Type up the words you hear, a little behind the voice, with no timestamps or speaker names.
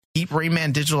Keep Rain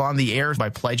Man Digital on the air by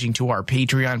pledging to our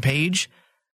Patreon page.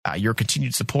 Your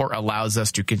continued support allows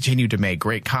us to continue to make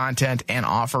great content and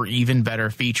offer even better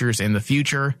features in the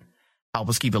future. Help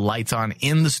us keep the lights on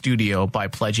in the studio by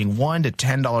pledging $1 to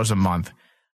 $10 a month.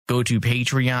 Go to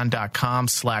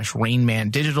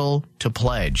patreon.com/RainmanDigital to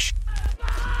pledge.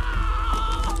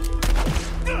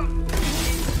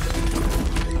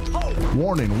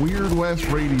 Warning, Weird West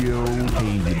Radio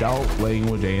contains adult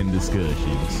language and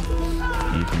discussions.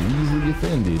 If you're easily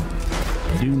offended,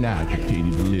 do not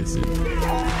continue to listen.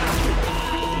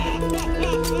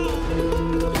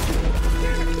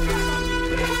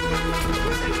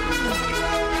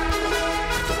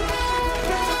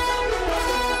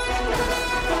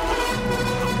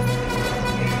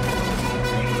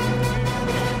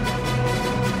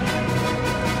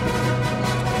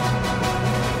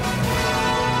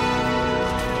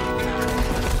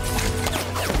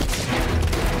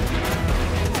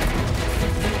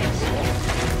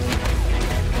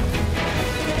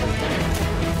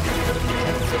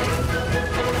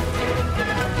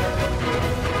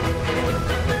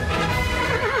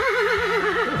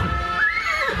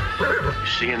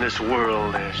 In this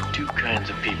world, there's two kinds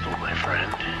of people, my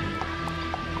friend.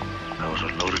 Those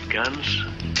with loaded guns,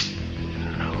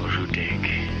 and those who dig.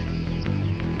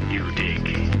 You dig.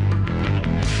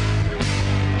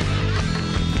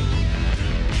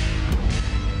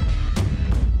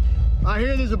 I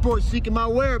hear there's a boy seeking my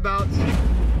whereabouts.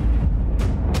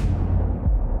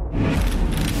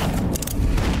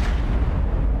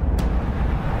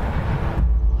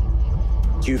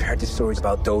 You've heard the stories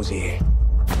about Dozier.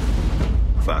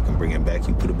 If I can bring him back,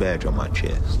 you put a badge on my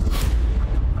chest.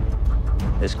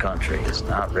 This country is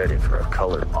not ready for a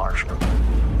colored marshal.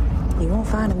 You won't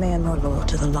find a man more loyal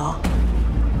to the law.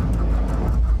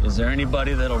 Is there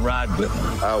anybody that'll ride with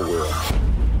him? I will.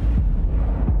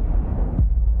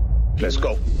 Let's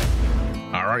go.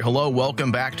 All right, hello,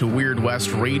 welcome back to Weird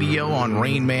West Radio on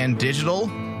Rain Man Digital.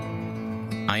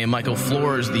 I am Michael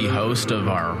Flores, the host of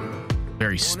our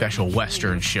very special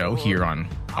Western show here on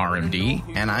RMD,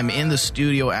 and I'm in the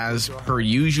studio as per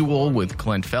usual with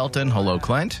Clint Felton. Hello,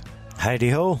 Clint. Heidi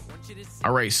ho.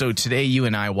 All right, so today you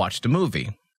and I watched a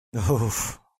movie.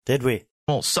 Oof, did we?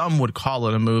 Well, some would call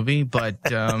it a movie, but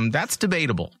that's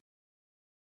debatable.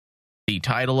 The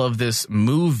title of this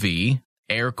movie,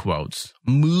 air quotes,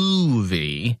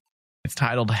 movie, it's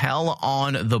titled Hell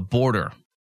on the Border.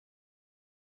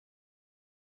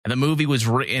 The movie was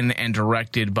written and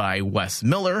directed by Wes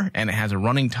Miller, and it has a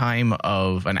running time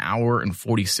of 1 hour and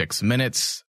 46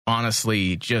 minutes.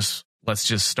 Honestly, let's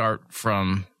just start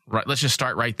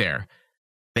right there.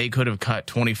 They could have cut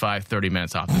 25, 30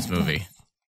 minutes off this movie.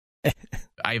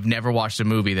 I've never watched a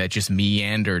movie that just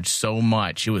meandered so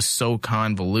much. It was so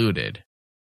convoluted.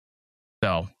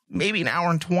 So maybe 1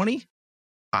 hour and 20,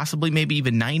 possibly maybe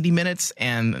even 90 minutes,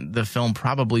 and the film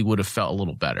probably would have felt a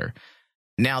little better.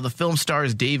 Now, the film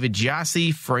stars David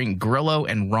Jassy, Frank Grillo,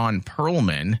 and Ron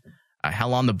Perlman.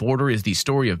 Hell on the Border is the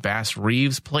story of Bass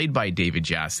Reeves, played by David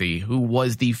Jassy, who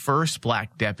was the first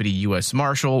black deputy U.S.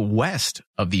 Marshal west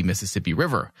of the Mississippi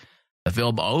River. The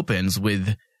film opens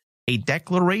with a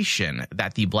declaration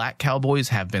that the black cowboys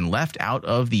have been left out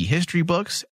of the history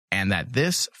books and that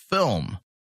this film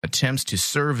attempts to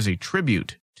serve as a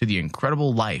tribute to the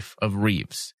incredible life of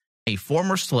Reeves, a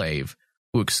former slave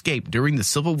who escaped during the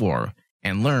Civil War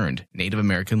and learned Native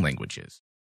American languages.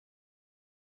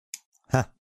 Huh.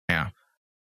 Yeah.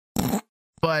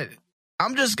 But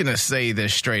I'm just going to say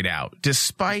this straight out.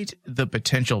 Despite the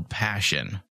potential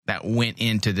passion that went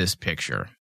into this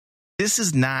picture, this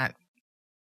is not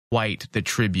quite the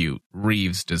tribute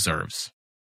Reeves deserves.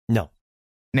 No.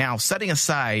 Now, setting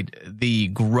aside the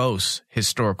gross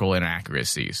historical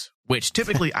inaccuracies, which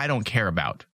typically I don't care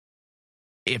about.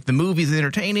 If the movie's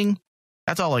entertaining,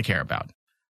 that's all I care about.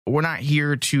 We're not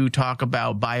here to talk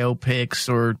about biopics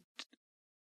or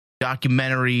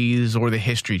documentaries or the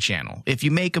History Channel. If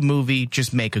you make a movie,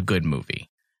 just make a good movie.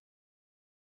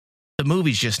 The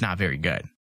movie's just not very good.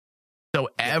 So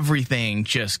everything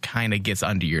just kind of gets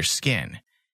under your skin.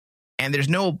 And there's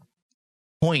no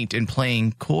point in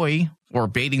playing coy or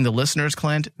baiting the listeners,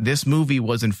 Clint. This movie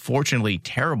was unfortunately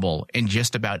terrible in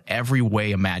just about every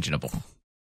way imaginable.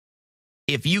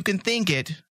 If you can think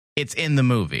it, it's in the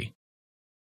movie.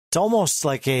 It's almost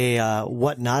like a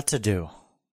what not to do.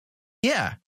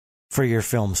 Yeah. For your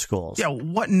film schools. Yeah,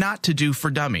 What Not to Do for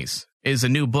Dummies is a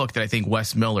new book that I think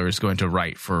Wes Miller is going to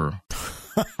write for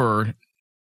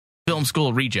film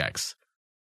school rejects.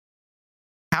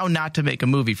 How not to make a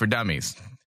movie for dummies.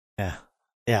 Yeah.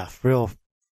 Yeah, real.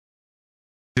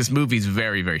 This movie's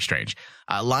very, very strange.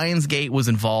 Lionsgate was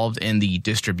involved in the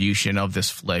distribution of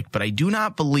this flick, but I do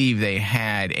not believe they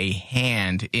had a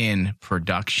hand in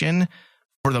production.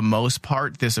 For the most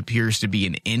part, this appears to be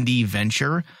an indie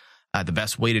venture. The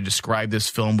best way to describe this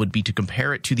film would be to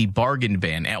compare it to the bargain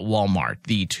bin at Walmart,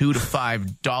 the $2 to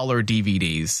 $5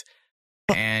 DVDs.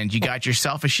 And you got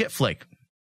yourself a shit flick,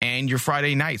 and your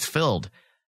Friday nights filled.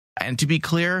 And to be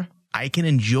clear, I can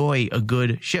enjoy a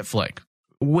good shit flick,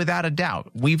 without a doubt.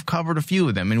 We've covered a few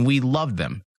of them, and we love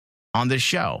them on this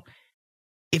show.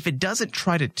 If it doesn't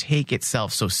try to take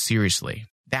itself so seriously,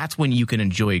 that's when you can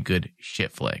enjoy a good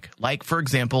shit flick. Like, for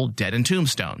example, Dead and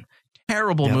Tombstone.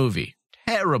 Terrible movie.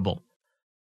 Terrible.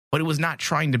 But it was not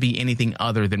trying to be anything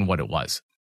other than what it was.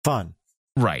 Fun.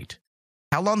 Right.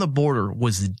 Hell on the Border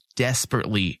was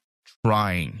desperately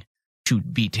trying to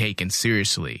be taken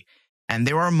seriously. And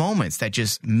there are moments that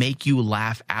just make you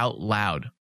laugh out loud.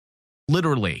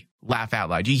 Literally laugh out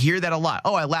loud. You hear that a lot.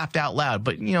 Oh, I laughed out loud,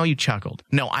 but you chuckled.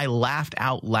 No, I laughed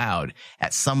out loud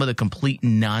at some of the complete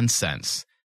nonsense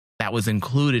that was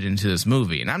included into this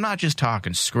movie. And I'm not just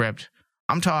talking script.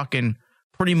 I'm talking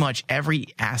pretty much every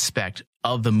aspect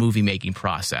of the movie making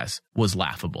process was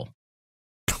laughable.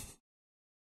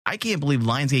 I can't believe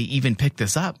Lionsgate even picked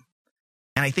this up.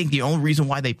 And I think the only reason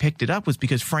why they picked it up was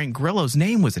because Frank Grillo's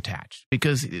name was attached,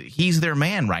 because he's their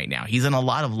man right now. He's in a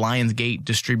lot of Lionsgate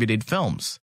distributed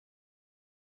films.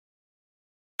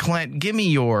 Clint, give me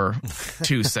your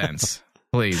 2 cents,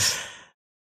 please.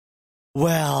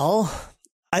 Well,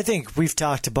 I think we've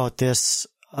talked about this.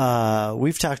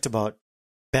 We've talked about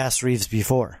Bass Reeves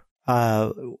before.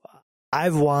 We've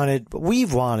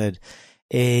wanted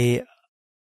a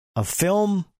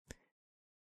film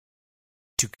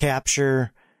to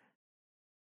capture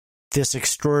this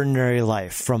extraordinary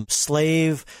life, from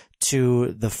slave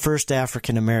to the first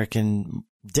African American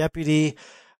deputy.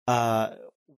 What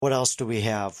else do we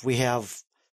have? We have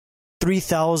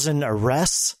 3,000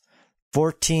 arrests,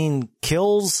 14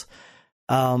 kills.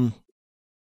 I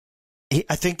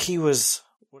think he was,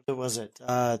 what was it?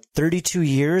 32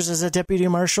 years as a deputy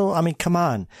marshal. I mean, come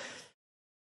on.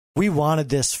 We wanted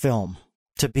this film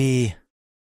to be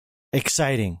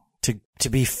exciting, to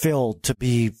be filled, to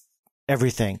be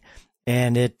everything.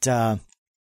 And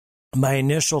my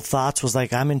initial thoughts was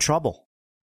like, I'm in trouble.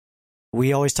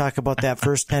 We always talk about that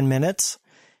first 10 minutes.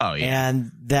 Oh, yeah.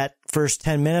 And that first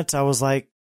 10 minutes, I was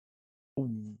like,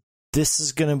 this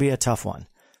is going to be a tough one.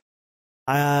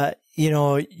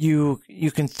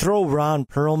 You can throw Ron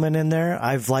Perlman in there.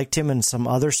 I've liked him in some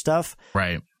other stuff.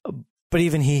 Right. But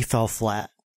even he fell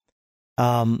flat.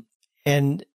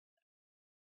 And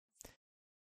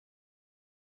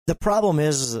the problem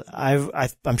is,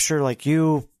 I'm sure, like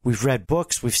you, we've read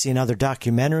books, we've seen other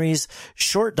documentaries,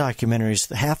 short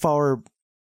documentaries, half-hour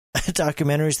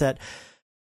documentaries that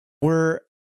were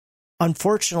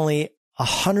unfortunately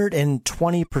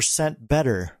 120%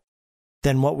 better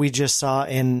than what we just saw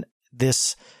in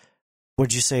this.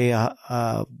 Would you say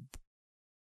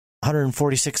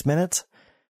 146 minutes?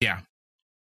 Yeah.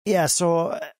 Yeah.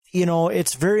 So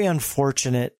it's very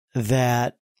unfortunate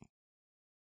that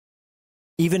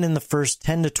even in the first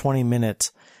 10 to 20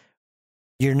 minutes,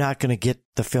 you're not going to get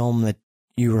the film that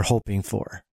you were hoping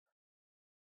for.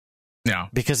 No.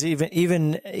 Because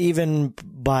even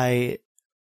by,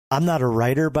 I'm not a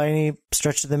writer by any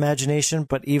stretch of the imagination,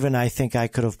 but even I think I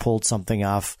could have pulled something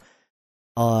off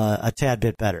a tad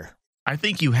bit better. I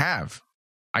think you have.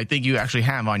 I think you actually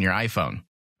have on your iPhone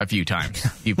a few times.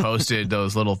 You posted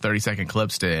those little 30-second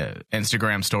clips to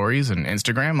Instagram stories and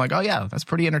Instagram, like, oh yeah, that's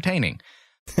pretty entertaining.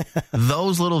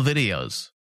 Those little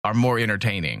videos are more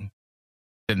entertaining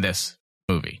than this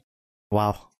movie.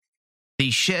 Wow. The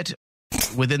shit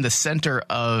within the center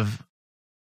of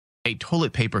a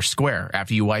toilet paper square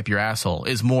after you wipe your asshole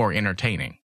is more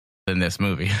entertaining than this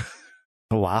movie.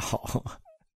 Wow.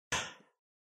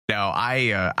 No,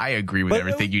 I agree with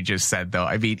everything you just said, though.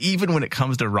 I mean, even when it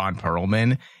comes to Ron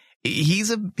Perlman,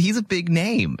 he's a big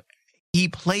name. He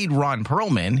played Ron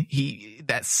Perlman.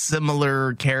 That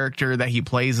similar character that he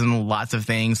plays in lots of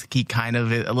things. He kind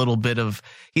of he's a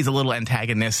little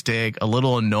antagonistic, a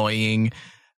little annoying.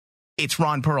 It's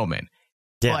Ron Perlman.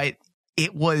 Yeah. But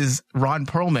it was Ron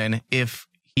Perlman if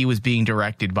he was being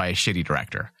directed by a shitty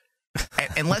director.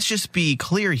 And let's just be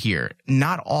clear here.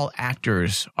 Not all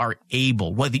actors are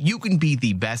able, whether you can be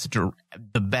the best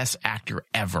actor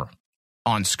ever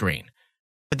on screen.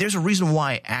 But there's a reason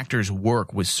why actors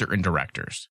work with certain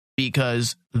directors,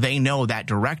 because they know that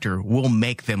director will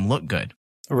make them look good.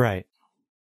 Right.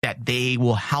 That they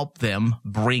will help them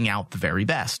bring out the very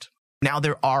best. Now,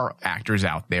 there are actors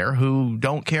out there who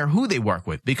don't care who they work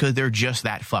with because they're just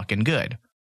that fucking good.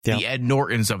 Yep. the Ed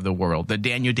Nortons of the world, the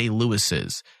Daniel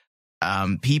Day-Lewises,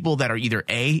 people that are either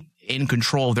in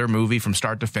control of their movie from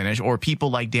start to finish, or people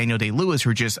like Daniel Day-Lewis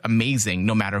who are just amazing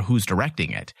no matter who's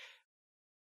directing it.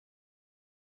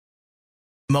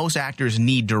 Most actors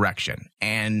need direction,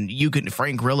 and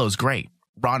Frank Grillo's great.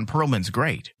 Ron Perlman's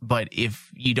great. But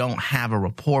if you don't have a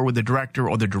rapport with the director,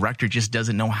 or the director just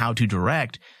doesn't know how to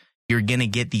direct, you're going to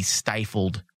get these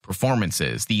stifled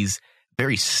performances, these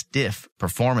very stiff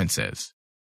performances.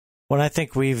 When I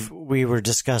think we were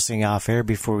discussing off air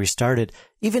before we started,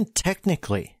 even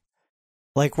technically,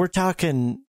 like we're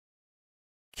talking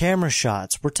camera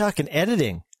shots, we're talking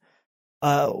editing.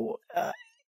 I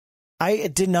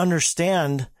didn't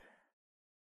understand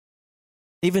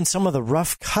even some of the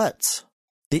rough cuts.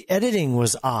 The editing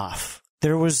was off.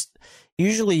 There was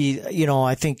usually,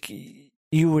 I think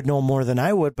you would know more than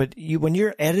I would, but when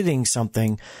you're editing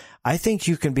something, I think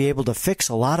you can be able to fix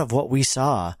a lot of what we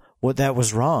saw, what that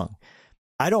was wrong.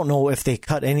 I don't know if they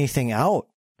cut anything out.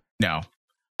 No.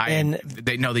 They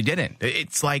didn't.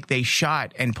 It's like they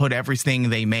shot and put everything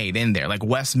they made in there. Like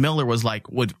Wes Miller was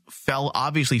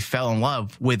obviously fell in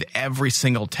love with every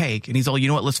single take. And he's all, you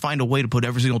know what? Let's find a way to put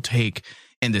every single take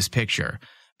in this picture,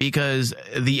 because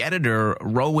the editor,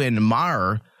 Rowan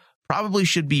Marr, probably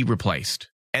should be replaced.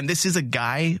 And this is a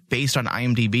guy based on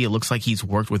IMDb. It looks like he's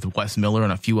worked with Wes Miller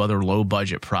on a few other low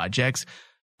budget projects,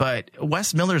 but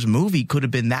Wes Miller's movie could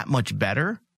have been that much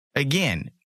better.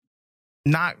 Again,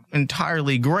 not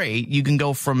entirely great. You can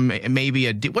go from maybe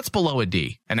a D. What's below a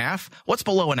D? An F? What's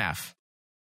below an F?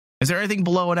 Is there anything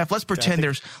below an F? Let's pretend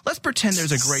there's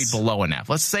a grade below an F.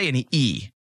 Let's say an E.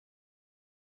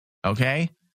 Okay?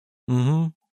 Mm-hmm.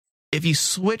 If you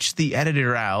switch the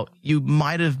editor out, you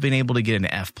might have been able to get an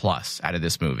F+ out of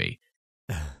this movie.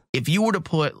 If you were to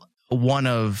put one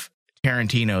of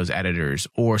Tarantino's editors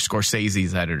or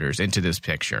Scorsese's editors into this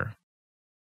picture,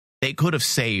 they could have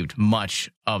saved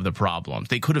much of the problems.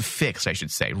 They could have fixed,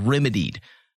 remedied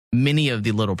many of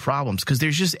the little problems, because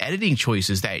there's just editing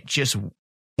choices that just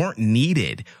weren't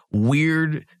needed.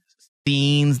 Weird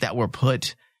scenes that were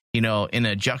put, in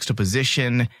a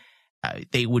juxtaposition.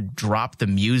 They would drop the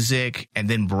music and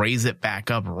then raise it back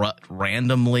up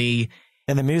randomly.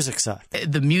 And the music sucked.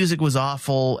 The music was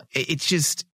awful.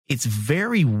 It's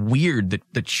very weird,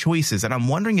 the choices. And I'm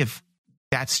wondering if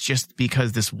that's just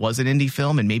because this was an indie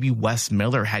film and maybe Wes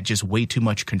Miller had just way too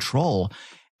much control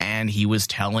and he was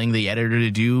telling the editor to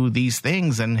do these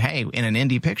things. And hey, in an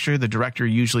indie picture, the director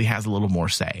usually has a little more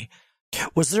say.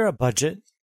 Was there a budget?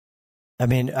 I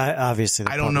mean, obviously,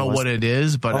 I don't know what it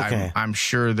is, but okay. I'm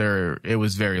sure it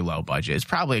was very low budget. It's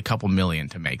probably a couple million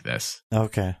to make this.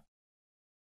 Okay.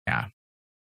 Yeah.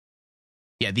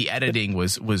 Yeah, the editing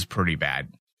was pretty bad.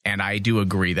 And I do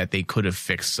agree that they could have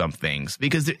fixed some things,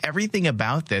 because everything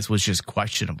about this was just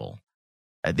questionable.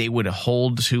 They would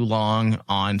hold too long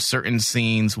on certain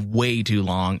scenes, way too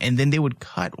long, and then they would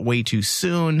cut way too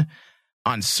soon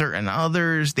on certain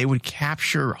others. They would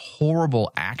capture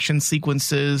horrible action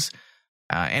sequences.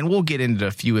 And we'll get into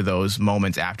a few of those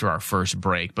moments after our first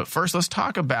break. But first, let's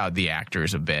talk about the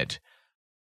actors a bit.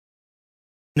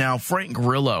 Now, Frank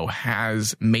Grillo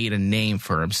has made a name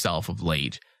for himself of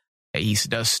late. He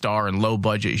does star in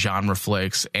low-budget genre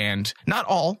flicks, and not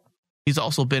all. He's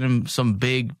also been in some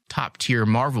big top-tier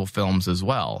Marvel films as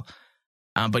well.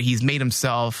 But he's made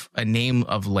himself a name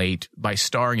of late by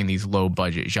starring in these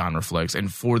low-budget genre flicks. And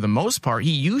for the most part,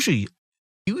 he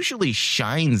usually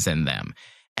shines in them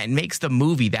and makes the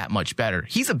movie that much better.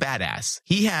 He's a badass.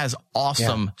 He has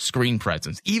awesome screen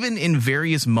presence, even in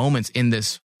various moments in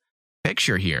this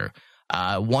picture here.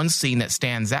 One scene that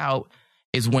stands out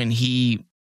is when he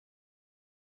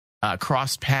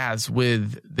crossed paths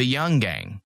with the younger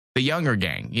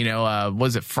gang.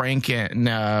 Was it Frank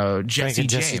and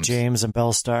Jesse James and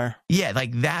Bellstar? Yeah,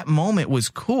 like that moment was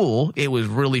cool. It was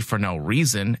really for no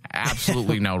reason,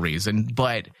 absolutely no reason.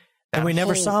 But and we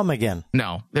never saw him again.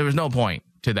 No, there was no point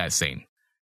to that scene.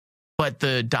 But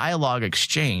the dialogue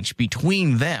exchange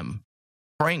between them,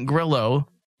 Frank Grillo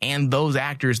and those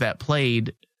actors that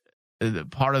played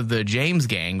part of the James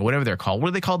gang, whatever they're called. What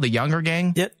are they called? The younger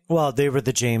gang? Yeah. Well, they were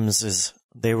the Jameses.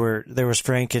 There was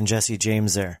Frank and Jesse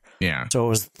James there. Yeah. So it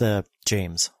was the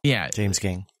James. Yeah. James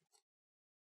gang.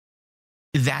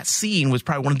 That scene was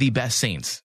probably one of the best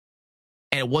scenes.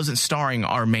 And it wasn't starring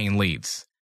our main leads.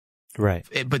 Right.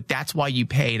 But that's why you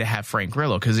pay to have Frank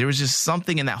Grillo, because there was just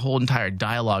something in that whole entire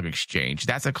dialogue exchange.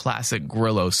 That's a classic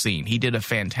Grillo scene. He did a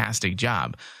fantastic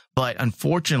job. But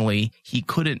unfortunately, he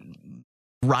couldn't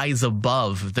rise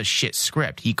above the shit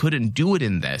script. He couldn't do it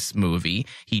in this movie.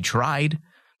 He tried,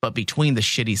 But between the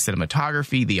shitty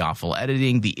cinematography, the awful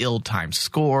editing, the ill-timed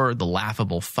score, the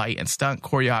laughable fight and stunt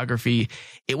choreography,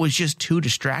 it was just too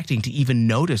distracting to even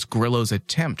notice Grillo's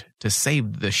attempt to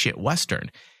save the shit Western.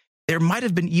 There might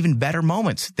have been even better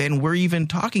moments than we're even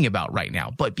talking about right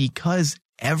now. But because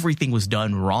everything was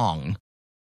done wrong,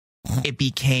 it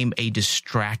became a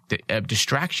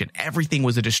distraction. Everything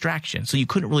was a distraction. So you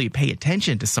couldn't really pay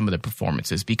attention to some of the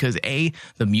performances because A,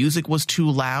 the music was too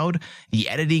loud, the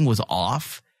editing was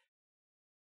off.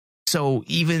 So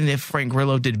even if Frank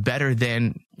Grillo did better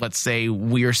than, let's say,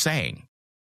 we're saying,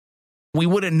 we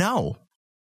wouldn't know.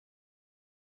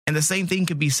 And the same thing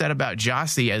could be said about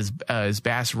Jossie as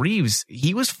Bass Reeves.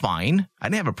 He was fine. I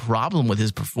didn't have a problem with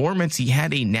his performance. He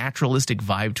had a naturalistic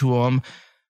vibe to him,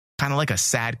 kind of like a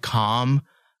sad calm,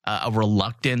 a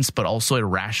reluctance, but also a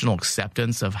rational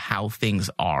acceptance of how things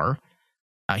are.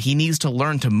 He needs to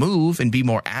learn to move and be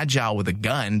more agile with a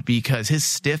gun because his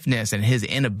stiffness and his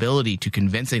inability to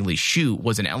convincingly shoot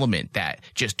was an element that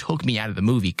just took me out of the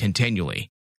movie continually.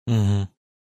 Mm-hmm.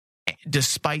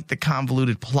 Despite the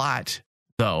convoluted plot,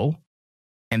 though,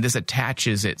 and this is attached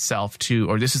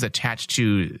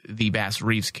to the Bass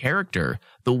Reeves character,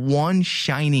 the one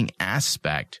shining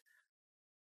aspect,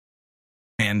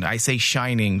 and I say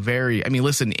shining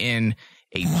listen, in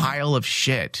a pile of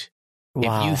shit,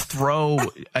 wow. If you throw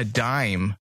a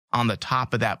dime on the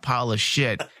top of that pile of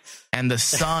shit and the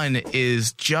sun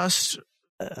is just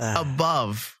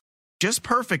above, just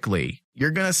perfectly,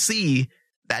 you're going to see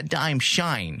that dime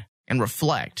shine and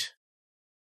reflect.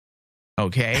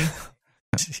 Okay?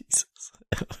 Jesus.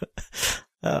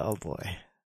 Oh, boy.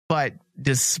 But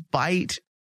despite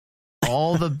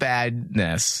all the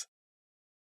badness,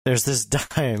 there's this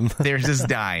dime.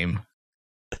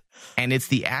 And it's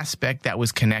the aspect that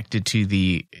was connected to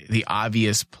the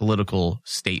obvious political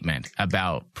statement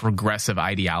about progressive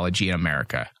ideology in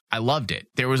America. I loved it.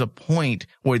 There was a point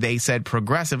where they said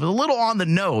progressive, a little on the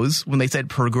nose when they said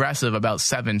progressive about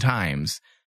 7 times.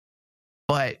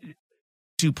 But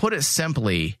to put it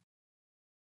simply,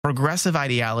 progressive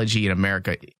ideology in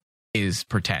America is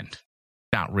pretend,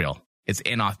 not real. It's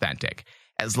inauthentic.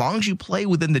 As long as you play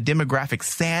within the demographic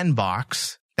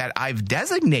sandbox that I've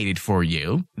designated for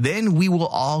you, then we will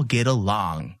all get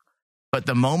along. But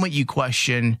the moment you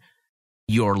question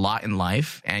your lot in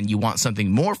life and you want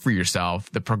something more for yourself,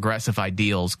 the progressive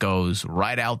ideals goes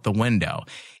right out the window.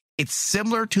 It's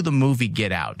similar to the movie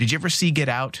Get Out. Did you ever see Get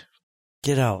Out?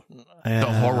 Get Out. The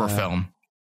horror film.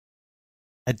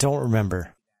 I don't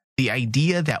remember. The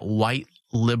idea that white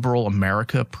liberal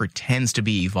America pretends to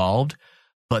be evolved,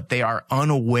 but they are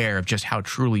unaware of just how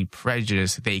truly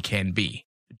prejudiced they can be.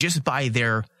 Just by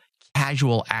their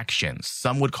casual actions.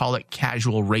 Some would call it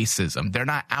casual racism. They're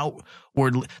not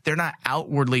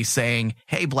outwardly saying,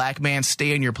 hey, black man,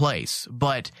 stay in your place.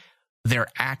 But their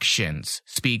actions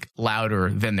speak louder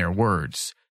than their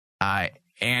words.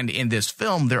 And in this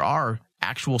film, there are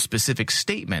actual specific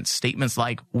statements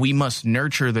like, we must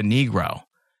nurture the Negro.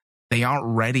 They aren't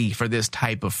ready for this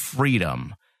type of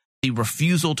freedom. The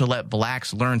refusal to let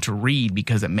blacks learn to read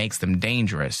because it makes them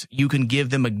dangerous. You can give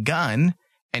them a gun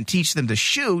and teach them to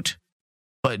shoot,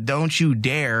 but don't you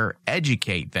dare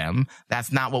educate them.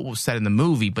 That's not what was said in the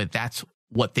movie, but that's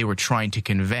what they were trying to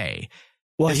convey.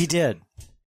 Well, he did.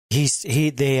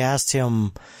 They asked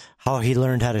him how he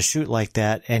learned how to shoot like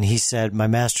that, and he said, my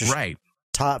master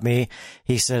taught me.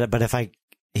 He said, but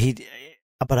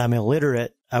I'm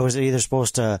illiterate. I was either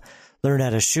supposed to learn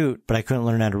how to shoot, but I couldn't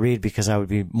learn how to read because I would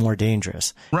be more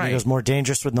dangerous. Right. He was more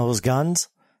dangerous with those guns,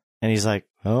 and he's like,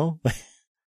 oh.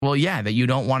 Well, yeah, that you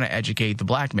don't want to educate the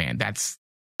black man. That's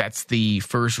the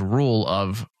first rule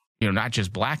of, not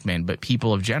just black men, but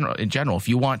people in general. If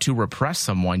you want to repress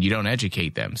someone, you don't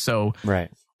educate them. So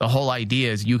right. The whole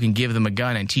idea is you can give them a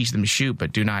gun and teach them to shoot,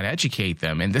 but do not educate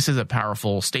them. And this is a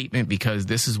powerful statement because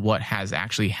this is what has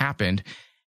actually happened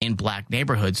in black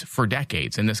neighborhoods for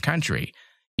decades in this country.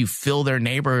 You fill their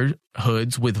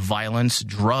neighborhoods with violence,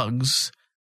 drugs,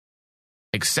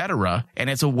 etc., and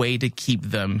it's a way to keep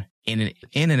them in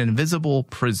an invisible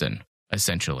prison,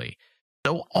 essentially.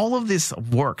 So all of this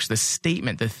works, the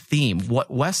statement, the theme,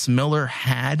 what Wes Miller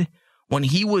had when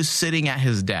he was sitting at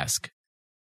his desk,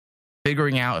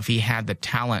 figuring out if he had the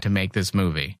talent to make this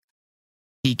movie.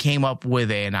 He came up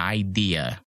with an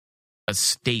idea, a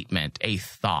statement, a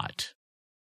thought.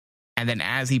 And then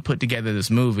as he put together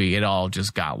this movie, it all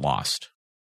just got lost.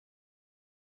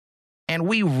 And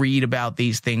we read about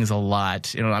these things a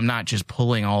lot. I'm not just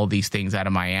pulling all these things out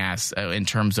of my ass in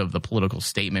terms of the political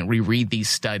statement. We read these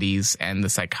studies and the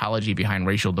psychology behind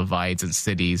racial divides in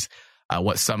cities,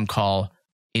 what some call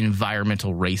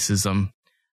environmental racism.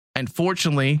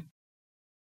 Unfortunately,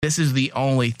 This is the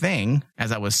only thing,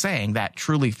 as I was saying, that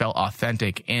truly felt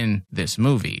authentic in this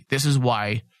movie. This is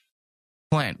why,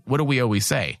 Clint, what do we always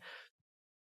say?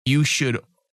 You should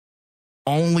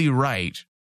only write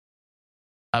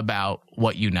about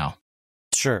what you know.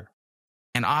 Sure.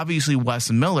 And obviously, Wes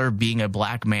Miller, being a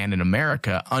black man in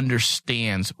America,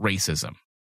 understands racism.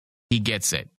 He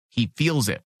gets it. He feels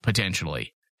it,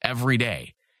 potentially, every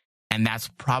day. And that's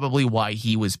probably why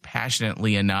he was passionate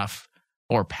enough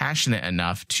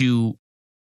to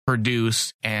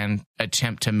produce and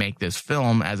attempt to make this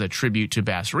film as a tribute to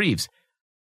Bass Reeves.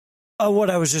 What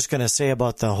I was just going to say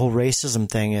about the whole racism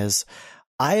thing is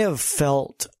I have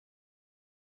felt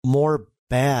more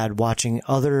bad watching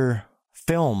other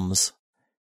films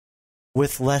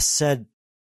with less said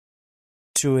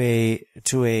to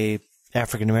a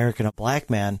African American, a black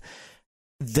man,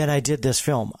 than I did this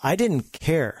film. I didn't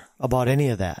care about any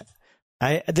of that.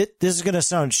 This is going to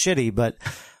sound shitty, but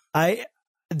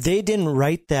they didn't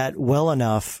write that well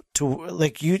enough to,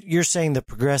 like you're saying, the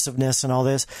progressiveness and all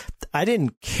this. I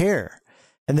didn't care.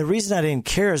 And the reason I didn't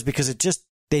care is because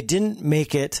they didn't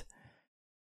make it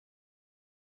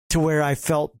to where I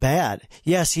felt bad.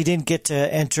 Yes, he didn't get to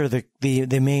enter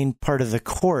the main part of the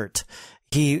court.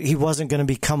 He wasn't going to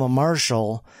become a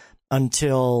marshal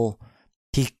until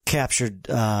he captured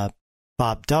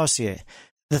Bob Dossier.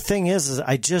 The thing is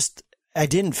I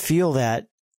didn't feel that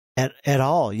at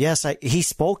all. Yes, he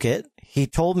spoke it. He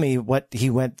told me what he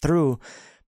went through.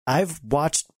 I've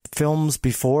watched films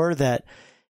before that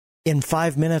in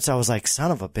 5 minutes I was like,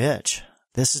 son of a bitch.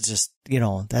 This is just,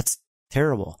 that's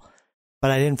terrible.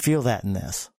 But I didn't feel that in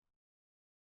this.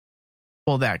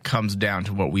 Well, that comes down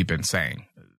to what we've been saying.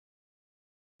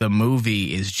 The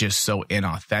movie is just so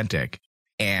inauthentic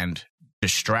and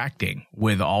distracting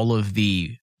with all of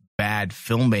the bad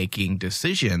filmmaking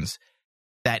decisions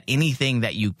that anything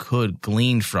that you could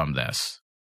glean from this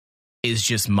is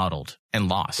just muddled and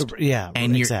lost. Yeah,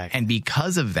 and exactly. And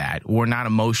because of that, we're not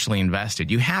emotionally invested.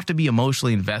 You have to be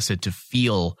emotionally invested to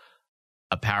feel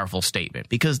a powerful statement,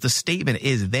 because the statement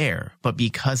is there, but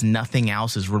because nothing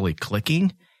else is really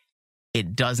clicking,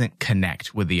 it doesn't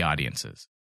connect with the audiences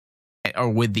or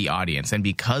with the audience. And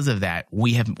because of that,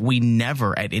 we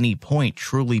never at any point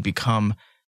truly become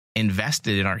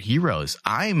invested in our heroes.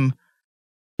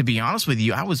 To be honest with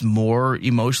you, I was more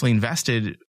emotionally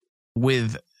invested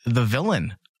with the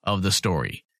villain of the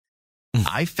story.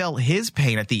 I felt his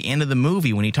pain at the end of the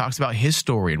movie when he talks about his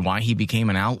story and why he became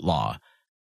an outlaw.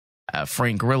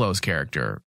 Frank Grillo's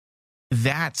character.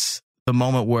 That's the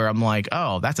moment where I'm like,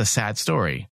 oh, that's a sad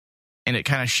story. And it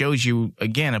kind of shows you,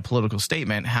 again, a political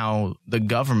statement, how the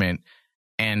government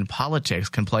and politics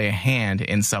can play a hand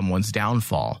in someone's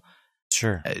downfall.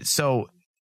 Sure. So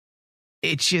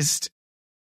it just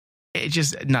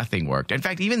nothing worked. In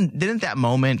fact, wasn't that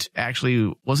moment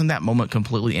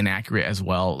completely inaccurate as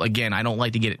well? Again, I don't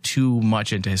like to get too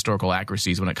much into historical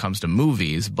accuracies when it comes to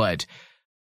movies, but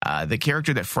the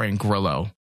character that Frank Grillo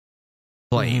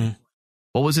played,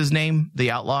 what was his name?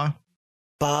 The outlaw?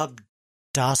 Bob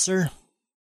Dosser.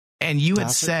 And you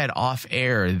had said off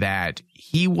air that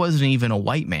he wasn't even a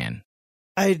white man.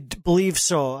 I believe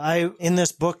so. In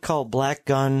this book called Black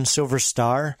Gun, Silver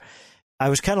Star, I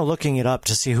was kind of looking it up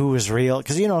to see who was real,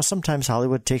 because, sometimes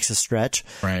Hollywood takes a stretch.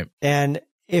 Right. And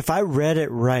if I read it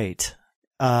right,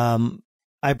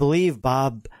 I believe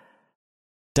Bob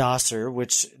Dosser,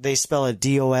 which they spell it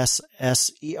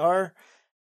Dosser,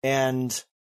 and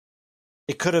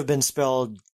it could have been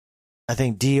spelled, I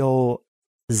think, Dozier,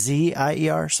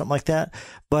 something like that.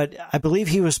 But I believe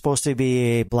he was supposed to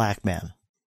be a black man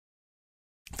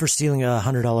for stealing a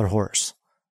 $100 horse.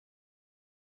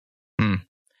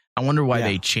 I wonder why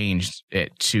they changed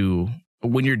it to,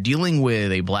 when you're dealing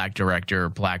with a black director,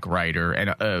 black writer,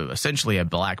 and essentially a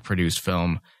black produced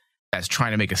film that's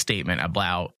trying to make a statement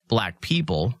about black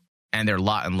people and their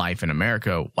lot in life in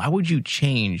America, why would you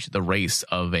change the race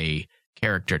of a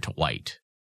character to white?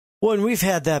 Well, and we've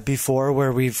had that before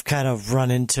where we've kind of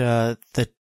run into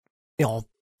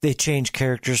they change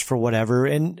characters for whatever,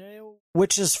 and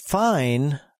which is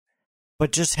fine,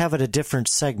 but just have it a different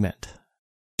segment.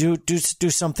 Do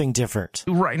something different.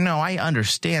 Right. No, I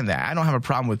understand that. I don't have a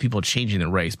problem with people changing the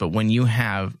race, but when you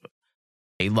have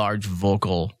a large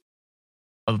vocal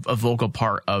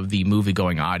part of the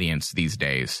movie-going audience these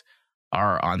days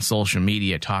are on social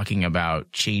media talking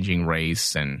about changing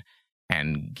race and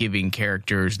giving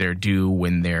characters their due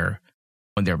when they're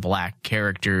black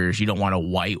characters, you don't want to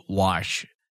whitewash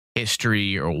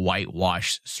history or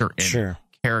whitewash certain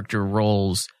character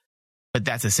roles. But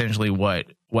that's essentially what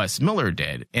Wes Miller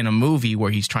did in a movie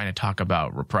where he's trying to talk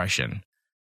about repression.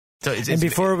 So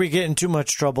before we get in too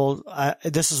much trouble,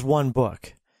 this is one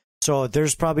book. So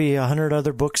there's probably 100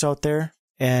 other books out there,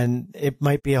 and it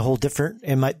might be a whole different.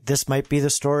 This might be the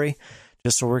story,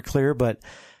 just so we're clear. But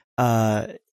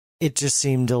it just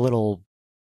seemed a little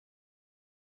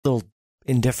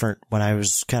indifferent when I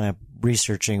was kind of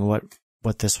researching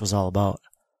what this was all about.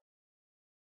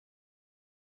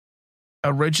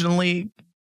 Originally,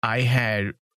 I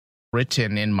had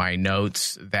written in my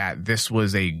notes that this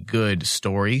was a good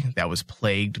story that was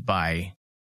plagued by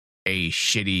a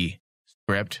shitty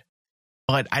script,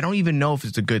 but I don't even know if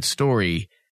it's a good story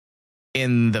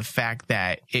in the fact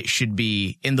that it should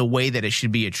be in the way that it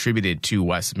should be attributed to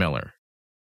Wes Miller.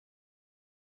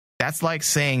 That's like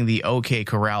saying the OK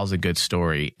Corral is a good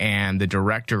story and the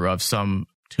director of some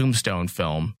Tombstone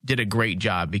film did a great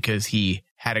job because he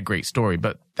had a great story,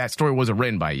 but that story wasn't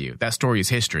written by you. That story is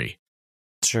history.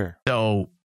 Sure. So,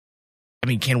 I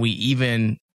mean, can we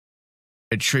even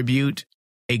attribute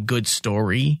a good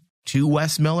story to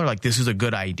Wes Miller? Like, this is a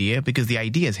good idea? Because the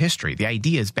idea is history. The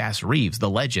idea is Bass Reeves, the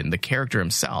legend, the character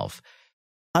himself.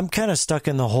 I'm kind of stuck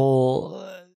in the whole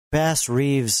Bass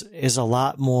Reeves is a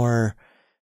lot more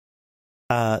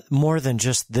than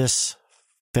just this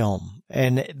film.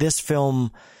 And this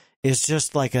film is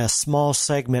just like a small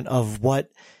segment of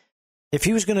what, if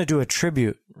he was going to do a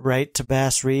tribute, right, to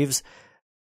Bass Reeves,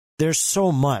 there's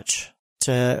so much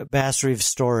to Bass Reeves'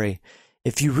 story.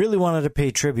 If you really wanted to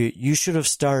pay tribute, you should have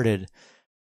started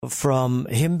from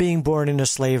him being born into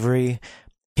slavery,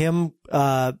 him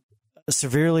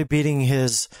severely beating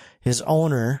his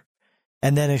owner,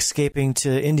 and then escaping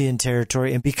to Indian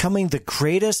territory and becoming the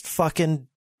greatest fucking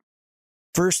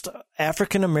first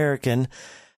African-American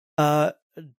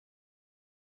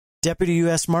deputy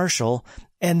U.S. Marshal,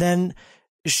 and then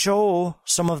show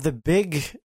some of the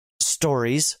big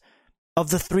stories of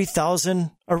the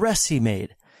 3,000 arrests he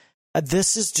made.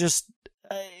 This is just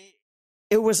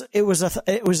it was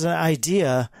an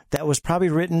idea that was probably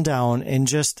written down and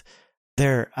just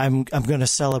there. I'm going to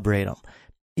celebrate him.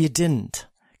 You didn't,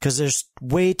 because there's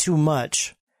way too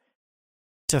much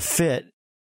to fit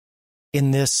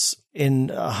in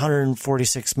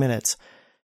 146 minutes.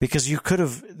 Because they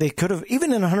could have,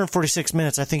 even in 146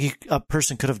 minutes, I think a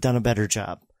person could have done a better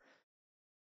job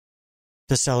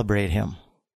to celebrate him.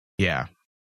 Yeah.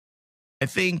 I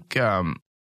think,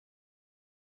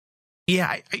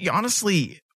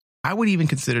 honestly, I would even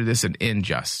consider this an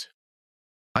injustice.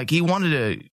 Like, he wanted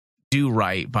to do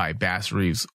right by Bass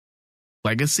Reeves'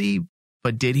 legacy,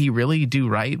 but did he really do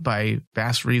right by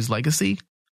Bass Reeves' legacy?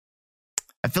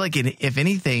 I feel like, if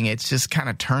anything, it's just kind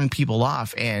of turned people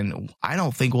off, and I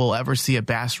don't think we'll ever see a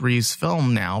Bass Reeves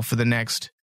film now for the next,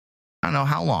 I don't know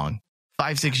how long,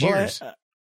 5-6 years.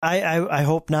 I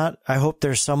hope not. I hope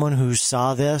there's someone who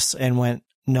saw this and went,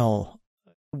 no,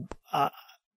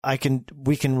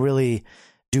 we can really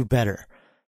do better.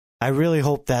 I really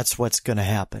hope that's what's going to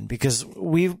happen, because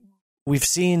we've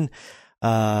seen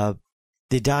the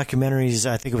documentaries.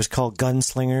 I think it was called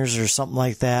Gunslingers or something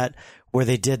like that, where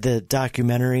they did the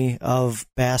documentary of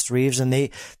Bass Reeves, and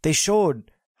they showed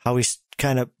how he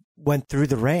kind of went through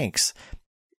the ranks.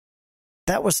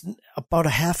 That was about a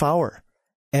half hour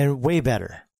and way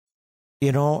better,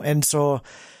 and so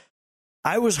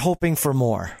I was hoping for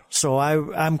more. So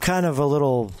I'm kind of a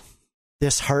little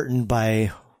disheartened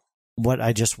by what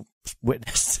I just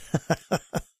witnessed.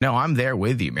 No, I'm there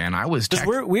with you, man. I was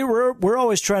we're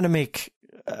always trying to make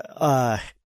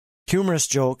humorous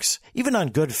jokes, even on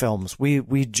good films.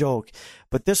 We joke,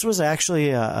 but this was actually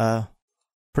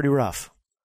pretty rough.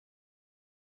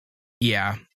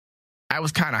 Yeah, I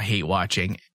was kind of hate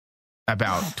watching.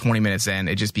 About 20 minutes in,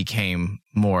 it just became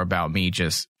more about me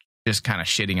just kind of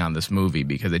shitting on this movie,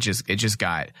 because it just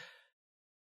got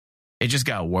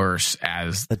worse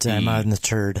as the time on the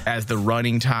turd. As the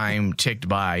running time ticked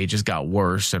by, it just got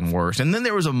worse and worse. And then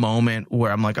there was a moment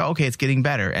where I'm like, oh, okay, it's getting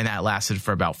better, and that lasted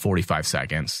for about 45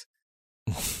 seconds.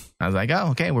 I was like,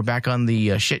 oh, okay, we're back on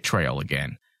the shit trail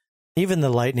again. Even the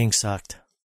lightning sucked.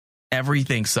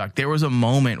 Everything sucked. There was a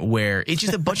moment where it's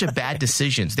just a bunch of bad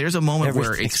decisions. There's a moment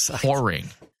where it's pouring.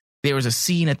 There was a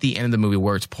scene at the end of the movie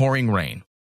where it's pouring rain.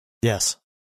 Yes.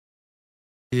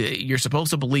 You're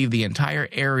supposed to believe the entire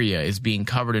area is being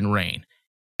covered in rain.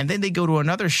 And then they go to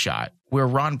another shot where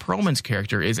Ron Perlman's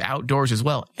character is outdoors as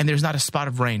well, and there's not a spot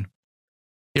of rain.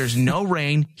 There's no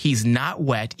rain. He's not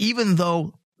wet, even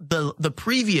though the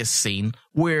previous scene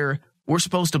where we're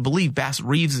supposed to believe Bass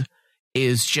Reeves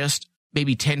is just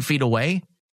maybe 10 feet away,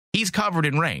 he's covered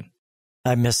in rain.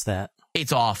 I missed that.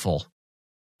 It's awful.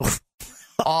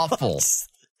 Awful.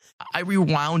 I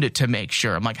rewound it to make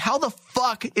sure. I'm like, how the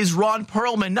fuck is Ron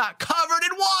Perlman not covered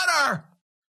in water?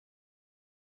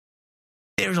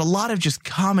 There's a lot of just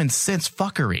common sense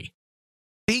fuckery.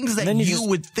 Things that you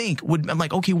would think would, I'm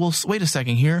like, okay, well, wait a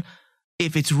second here.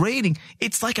 If it's raining,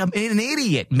 it's like an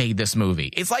idiot made this movie.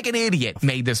 It's like an idiot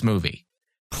made this movie.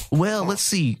 Well, let's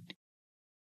see.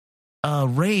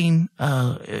 Rain,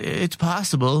 it's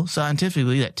possible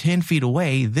scientifically that 10 feet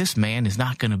away, this man is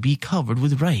not going to be covered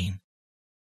with rain.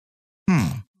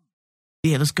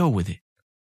 Yeah, let's go with it.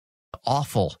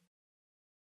 Awful.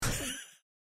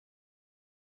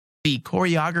 The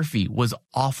choreography was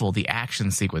awful. The action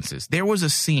sequences. There was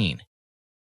a scene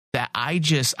that I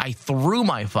threw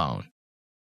my phone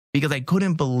because I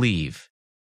couldn't believe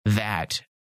that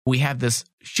we have this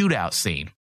shootout scene.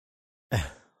 And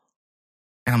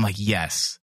I'm like,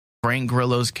 yes, Frank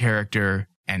Grillo's character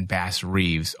and Bass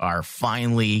Reeves are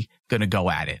finally going to go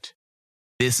at it.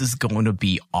 This is going to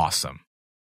be awesome.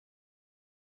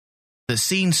 The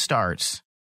scene starts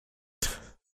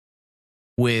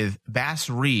with Bass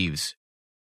Reeves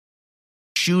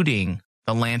shooting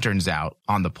the lanterns out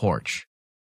on the porch.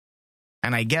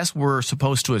 And I guess we're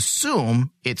supposed to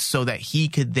assume it's so that he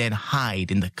could then hide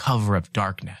in the cover of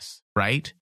darkness,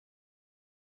 right?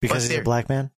 Because he's a black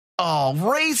man? Oh,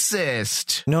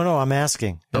 racist. No, I'm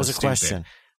asking. That was a question.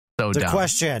 So dumb. The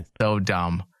question. So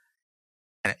dumb.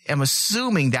 I'm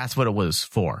assuming that's what it was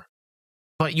for.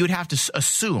 But you'd have to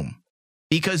assume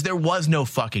because there was no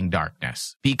fucking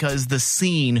darkness. Because the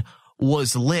scene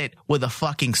was lit with a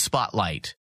fucking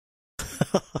spotlight.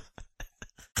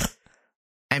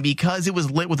 And because it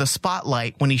was lit with a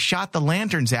spotlight, when he shot the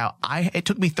lanterns out, it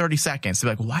took me 30 seconds to be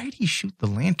like, why did he shoot the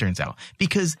lanterns out?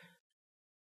 Because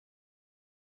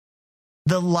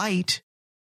the light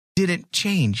didn't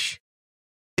change.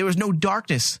 There was no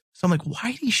darkness. So I'm like,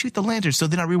 why did he shoot the lantern? So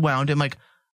then I rewound. I'm like,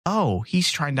 oh, he's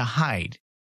trying to hide.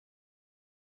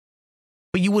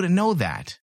 But you wouldn't know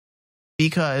that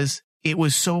because it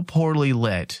was so poorly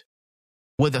lit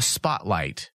with a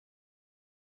spotlight.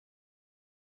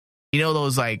 You know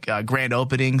those like grand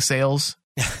opening sales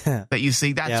that you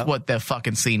see? That's what the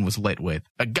fucking scene was lit with.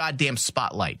 A goddamn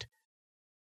spotlight.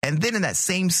 And then in that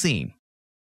same scene,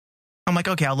 I'm like,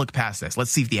 okay, I'll look past this.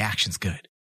 Let's see if the action's good.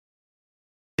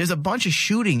 There's a bunch of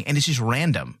shooting and it's just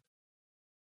random.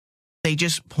 They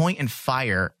just point and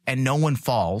fire and no one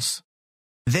falls.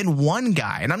 Then one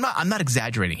guy, and I'm not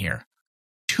exaggerating here.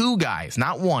 2 guys,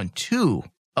 not 1, 2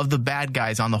 of the bad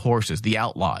guys on the horses, the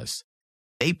outlaws.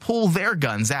 They pull their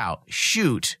guns out,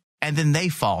 shoot, and then they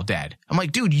fall dead. I'm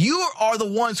like, dude, you are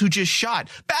the ones who just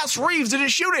shot. Bass Reeves didn't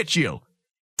shoot at you.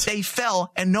 They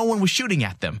fell and no one was shooting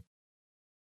at them.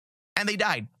 And they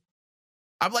died.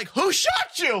 I'm like, who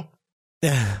shot you?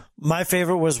 My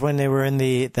favorite was when they were in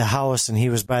the house and he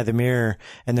was by the mirror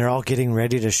and they're all getting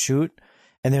ready to shoot.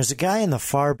 And there's a guy in the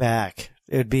far back.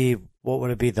 It would be, what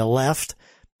would it be? The left.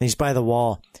 And he's by the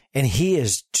wall. And he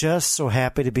is just so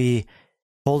happy to be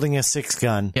holding a 6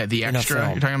 gun. Yeah, the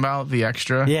extra you're talking about? The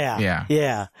extra?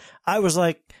 Yeah. I was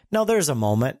like, no, there's a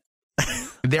moment. I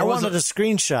wanted to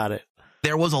screenshot it.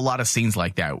 There was a lot of scenes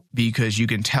like that because you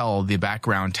can tell the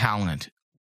background talent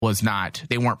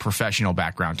they weren't professional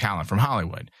background talent from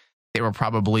Hollywood. They were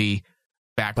probably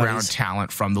background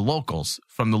talent from the locals,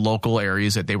 from the local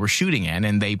areas that they were shooting in.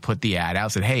 And they put the ad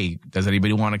out, said, hey, does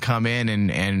anybody want to come in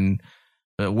and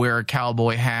wear a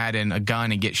cowboy hat and a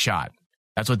gun and get shot?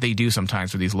 That's what they do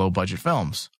sometimes for these low budget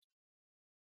films.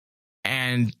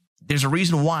 And there's a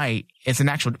reason why it's an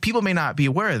actual, people may not be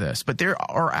aware of this, but there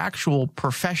are actual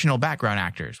professional background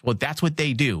actors. Well, that's what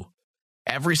they do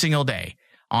every single day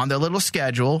on their little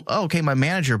schedule. Oh, okay, my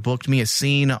manager booked me a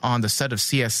scene on the set of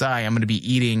CSI. I'm going to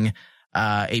be eating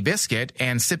a biscuit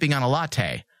and sipping on a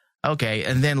latte. Okay,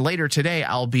 and then later today,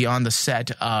 I'll be on the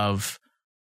set of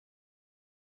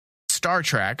Star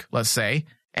Trek, let's say,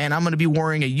 and I'm going to be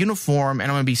wearing a uniform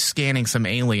and I'm going to be scanning some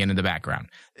alien in the background.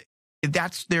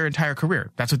 That's their entire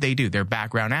career. That's what they do. They're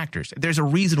background actors. There's a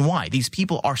reason why. These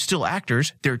people are still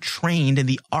actors. They're trained in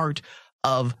the art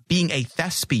of being a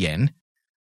thespian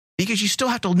because you still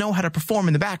have to know how to perform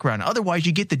in the background. Otherwise,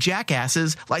 you get the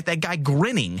jackasses like that guy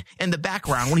grinning in the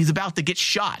background when he's about to get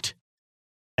shot.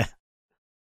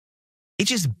 It's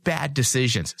just bad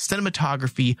decisions.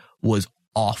 Cinematography was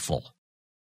awful.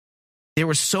 There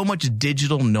was so much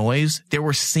digital noise. There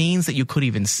were scenes that you couldn't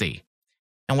even see.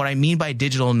 And what I mean by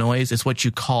digital noise is what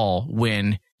you call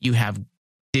when you have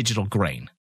digital grain.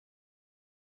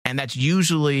 And that's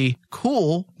usually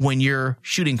cool when you're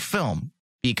shooting film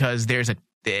because there's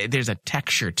a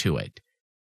texture to it.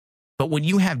 But when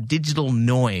you have digital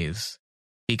noise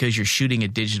because you're shooting a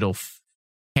digital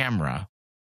camera,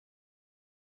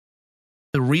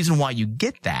 the reason why you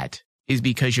get that is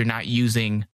because you're not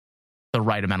using the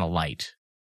right amount of light.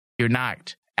 You're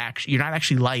not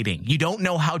actually lighting. You don't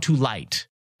know how to light.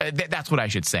 That's what I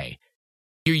should say.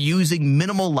 You're using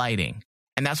minimal lighting.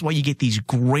 And that's why you get these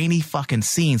grainy fucking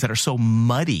scenes that are so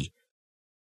muddy.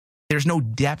 There's no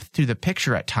depth to the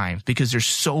picture at times because there's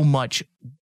so much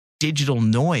digital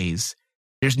noise.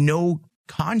 There's no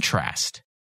contrast.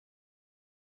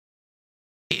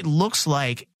 It looks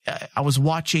like I was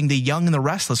watching The Young and the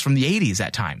Restless from the 80s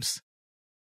at times.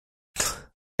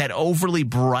 That overly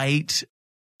bright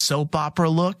soap opera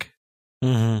look.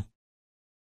 Mm-hmm.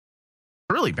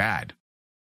 Really bad.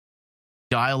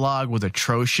 Dialogue was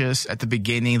atrocious. At the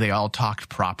beginning, they all talked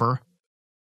proper.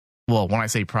 Well, when I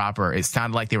say proper, it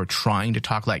sounded like they were trying to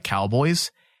talk like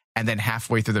cowboys. And then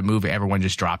halfway through the movie, everyone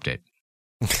just dropped it.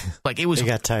 Like it was, they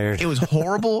got tired. It was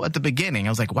horrible at the beginning. I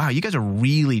was like, wow, you guys are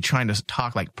really trying to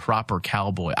talk like proper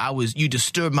cowboy. You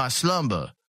disturbed my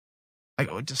slumber. Like,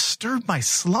 oh, disturb my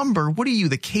slumber? What are you,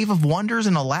 the Cave of Wonders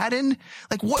in Aladdin?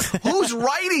 Like, what? Who's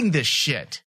writing this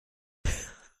shit?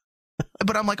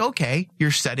 But I'm like, okay,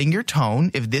 you're setting your tone.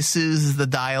 If this is the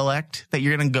dialect that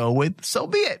you're going to go with, so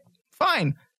be it.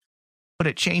 Fine. But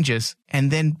it changes. And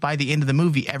then by the end of the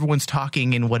movie, everyone's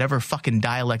talking in whatever fucking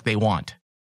dialect they want.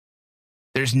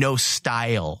 There's no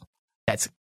style that's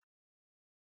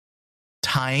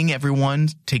tying everyone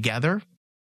together.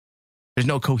 There's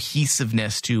no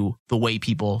cohesiveness to the way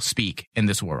people speak in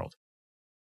this world.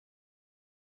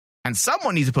 And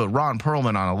someone needs to put Ron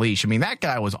Perlman on a leash. I mean, that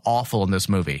guy was awful in this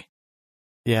movie.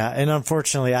 Yeah, and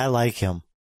unfortunately, I like him.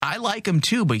 I like him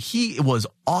too, but he was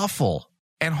awful.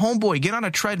 And homeboy, get on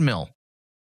a treadmill.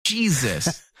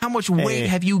 Jesus, how much weight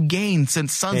have you gained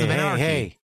since Sons of Anarchy?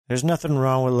 Hey, there's nothing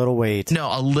wrong with a little weight. No,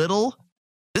 a little?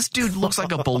 This dude looks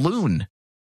like a balloon.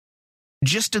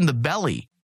 Just in the belly.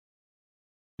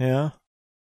 Yeah.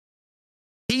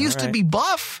 He used to be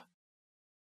buff.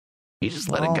 He just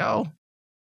let it go.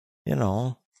 You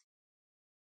know.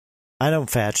 I don't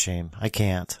fat shame. I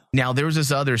can't. Now, there was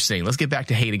this other scene. Let's get back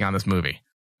to hating on this movie.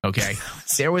 Okay?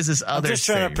 There was this other scene. I'm just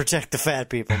trying to protect the fat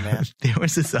people, man. There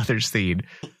was this other scene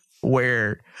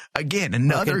where, again,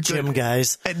 another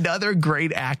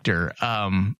great actor,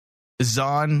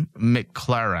 Zahn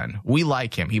McClarnon. We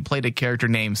like him. He played a character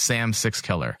named Sam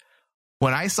Sixkiller.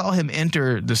 When I saw him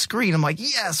enter the screen, I'm like,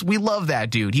 yes, we love that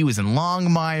dude. He was in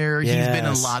Longmire. Yes. He's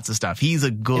been in lots of stuff. He's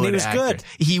a good actor. Good.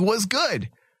 He was good.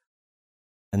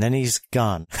 And then he's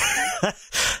gone.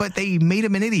 But they made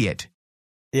him an idiot.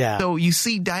 Yeah. So you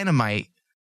see dynamite,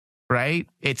 right?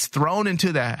 It's thrown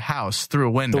into the house through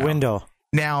a window. The window.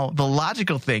 Now, the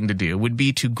logical thing to do would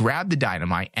be to grab the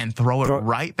dynamite and throw it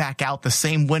right back out the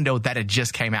same window that it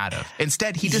just came out of.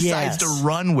 Instead, he decides to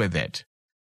run with it.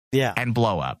 Yeah. And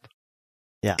blow up.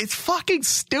 Yeah. It's fucking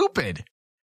stupid.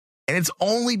 And it's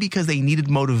only because they needed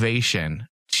motivation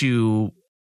to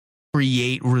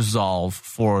create resolve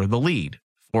for the lead,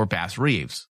 for Bass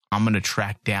Reeves. I'm going to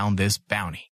track down this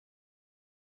bounty.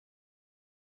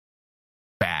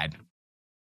 Bad.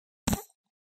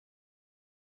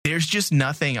 There's just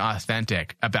nothing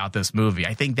authentic about this movie.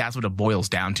 I think that's what it boils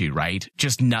down to, right?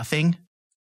 Just nothing.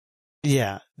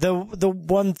 Yeah. The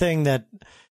one thing that,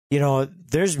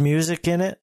 there's music in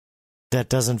it that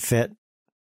doesn't fit,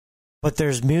 but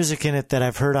there's music in it that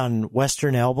I've heard on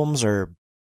Western albums, or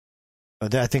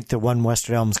I think the one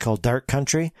Western album is called Dark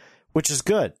Country, which is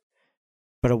good,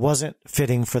 but it wasn't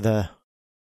fitting for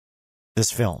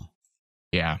this film.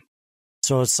 Yeah.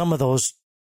 So it's some of those,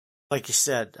 like you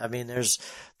said, I mean, there's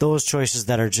those choices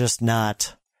that are just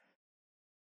not.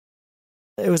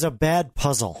 It was a bad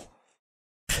puzzle.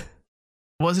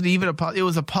 Wasn't even a puzzle. It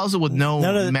was a puzzle with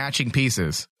no matching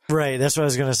pieces. Right. That's what I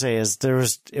was going to say.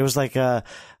 It was like a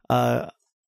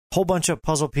whole bunch of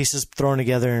puzzle pieces thrown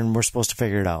together, and we're supposed to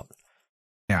figure it out.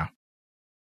 Yeah.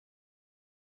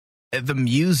 The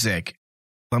music.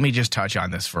 Let me just touch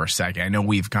on this for a second. I know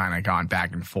we've kind of gone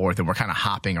back and forth and we're kind of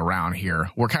hopping around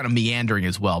here. We're kind of meandering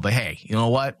as well. But hey, you know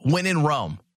what? When in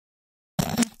Rome.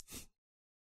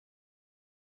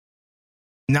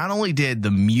 Not only did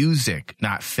the music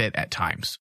not fit at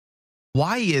times,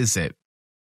 why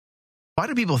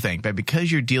do people think that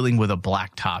because you're dealing with a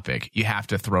black topic, you have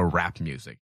to throw rap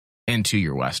music into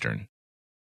your Western?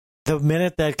 The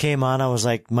minute that came on, I was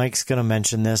like, Mike's going to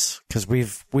mention this because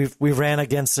we ran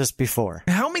against this before.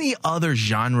 How many other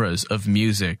genres of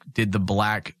music did the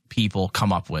black people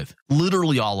come up with?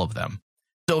 Literally all of them.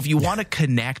 So if you want to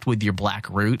connect with your black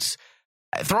roots,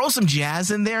 throw some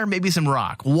jazz in there, maybe some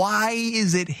rock. Why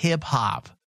is it hip hop?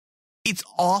 It's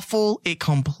awful. It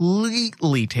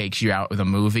completely takes you out of the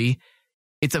movie.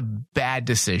 It's a bad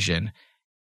decision.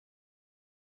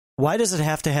 Why does it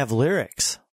have to have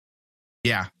lyrics?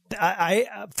 Yeah.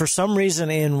 I for some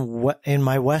reason in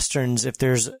my Westerns, if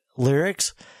there's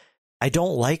lyrics, I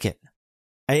don't like it.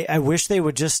 I wish they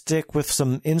would just stick with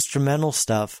some instrumental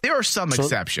stuff. There are some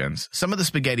exceptions. Some of the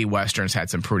spaghetti westerns had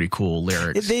some pretty cool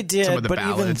lyrics. They did, some of the but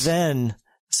ballads. even then,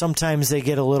 sometimes they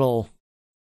get a little.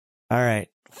 All right.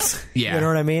 Yeah, you know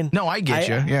what I mean? No, I get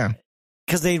you. Yeah,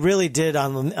 because they really did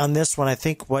on this one. I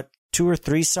think 2 or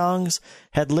 3 songs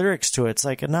had lyrics to it. It's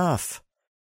like enough.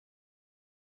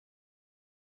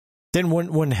 Then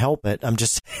wouldn't help it. I'm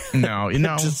just I'm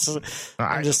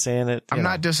just saying it. I'm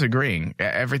not disagreeing.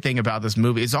 Everything about this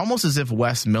movie, it's almost as if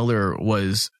Wes Miller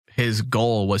his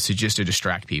goal was to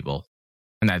distract people,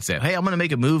 and that's it. Hey, I'm going to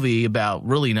make a movie about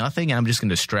really nothing, and I'm just going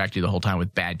to distract you the whole time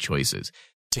with bad choices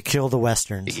to kill the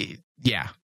westerns. Yeah,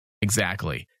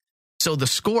 exactly. So the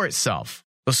score itself,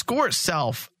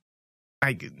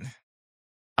 I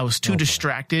was too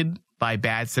distracted by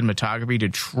bad cinematography to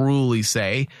truly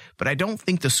say, but I don't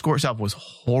think the score itself was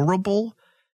horrible.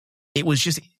 It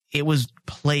was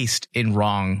placed in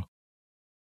wrong.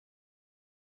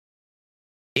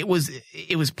 It was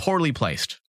poorly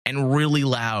placed and really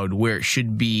loud where it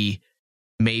should be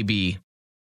maybe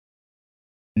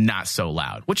not so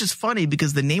loud, which is funny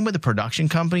because the name of the production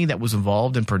company that was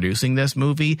involved in producing this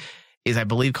movie is, I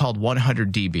believe, called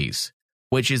 100 dBs,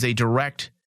 which is a direct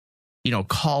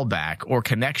callback or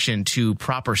connection to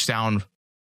proper sound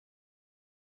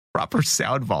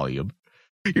volume.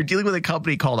 You're dealing with a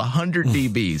company called 100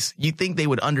 dBs. You think they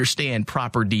would understand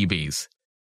proper dBs.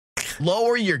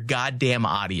 Lower your goddamn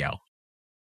audio.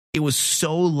 It was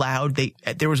so loud.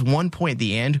 There was one point at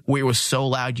the end where it was so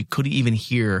loud you couldn't even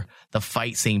hear the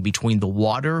fight scene between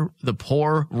the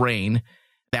poor rain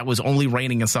that was only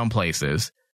raining in some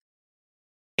places,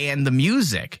 and the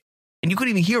music. And you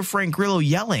couldn't even hear Frank Grillo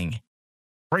yelling.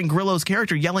 Frank Grillo's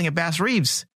character yelling at Bass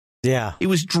Reeves. Yeah. It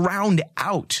was drowned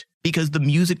out because the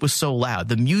music was so loud.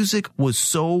 The music was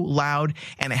so loud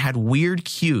and it had weird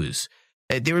cues.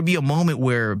 There would be a moment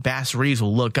where Bass Reeves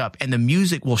will look up and the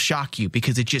music will shock you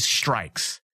because it just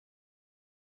strikes.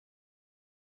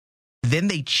 Then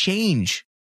they change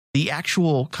the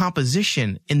actual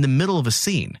composition in the middle of a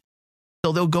scene.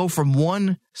 So they'll go from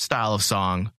one style of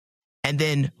song and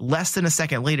then less than a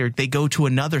second later, they go to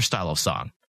another style of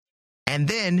song. And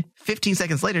then 15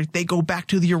 seconds later, they go back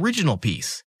to the original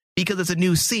piece because it's a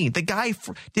new scene. The guy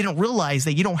didn't realize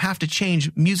that you don't have to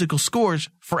change musical scores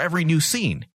for every new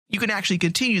scene. You can actually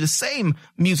continue the same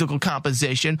musical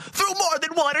composition through more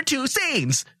than 1 or 2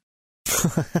 scenes.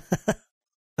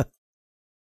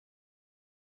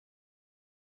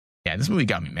 Yeah, this movie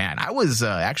got me mad. I was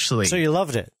actually... So you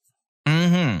loved it?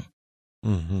 Mm-hmm.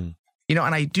 Mm-hmm.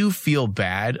 And I do feel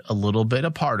bad a little bit.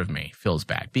 A part of me feels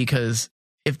bad because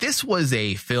if this was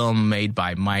a film made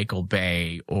by Michael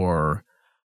Bay or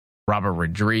Robert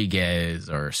Rodriguez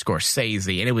or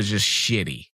Scorsese and it was just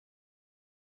shitty,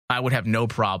 I would have no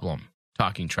problem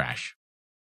talking trash.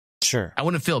 Sure. I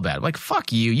wouldn't feel bad. Like,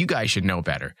 fuck you. You guys should know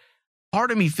better.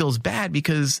 Part of me feels bad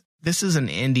because this is an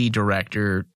indie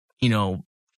director,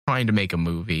 trying to make a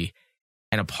movie.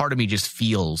 And a part of me just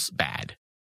feels bad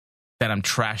that I'm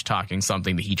trash talking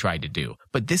something that he tried to do.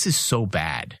 But this is so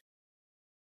bad.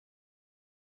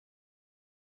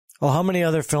 Well, how many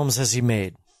other films has he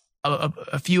made?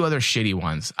 A few other shitty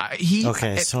ones.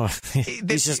 So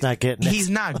he's just not getting it. He's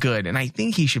not good, and I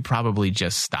think he should probably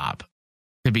just stop,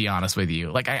 to be honest with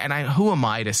you. Who am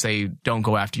I to say don't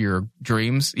go after your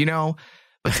dreams,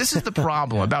 But this is the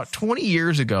problem. About 20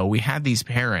 years ago, we had these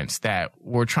parents that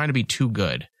were trying to be too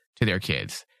good to their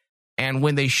kids. And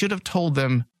when they should have told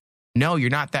them, no,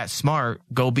 you're not that smart,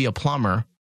 go be a plumber,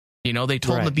 they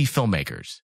told them to be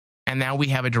filmmakers. And now we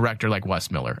have a director like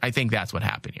Wes Miller. I think that's what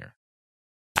happened here.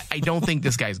 I don't think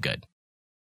this guy's good.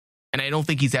 And I don't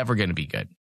think he's ever going to be good.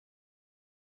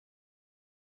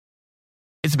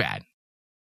 It's bad.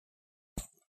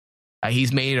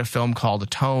 He's made a film called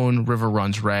Atone, River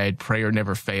Runs Red, Prayer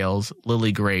Never Fails,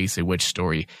 Lily Grace, A Witch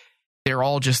Story. They're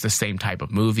all just the same type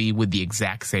of movie with the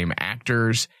exact same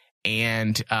actors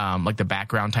and the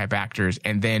background type actors,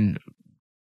 and then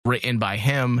written by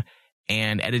him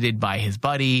and edited by his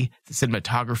buddy. The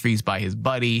cinematography's by his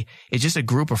buddy. It's just a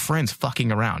group of friends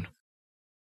fucking around.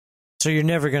 So you're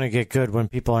never going to get good when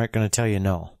people aren't going to tell you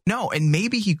no. No, and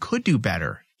maybe he could do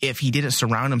better if he didn't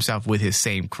surround himself with his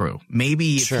same crew.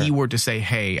 Maybe if he were to say,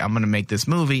 hey, I'm going to make this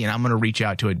movie and I'm going to reach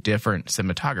out to a different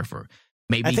cinematographer.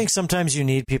 Maybe. I think sometimes you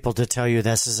need people to tell you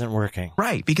this isn't working.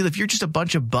 Right, because if you're just a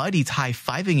bunch of buddies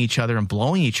high-fiving each other and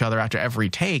blowing each other after every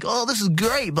take, oh, this is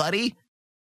great, buddy,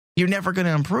 you're never going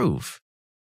to improve.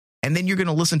 And then you're going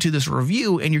to listen to this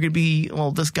review and you're going to be,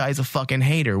 well, this guy's a fucking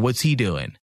hater. What's he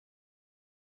doing?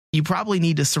 You probably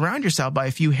need to surround yourself by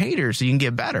a few haters so you can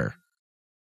get better.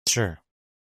 Sure.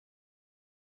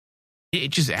 it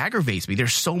just aggravates me.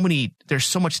 There's so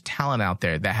much talent out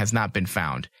there that has not been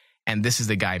found. And this is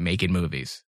the guy making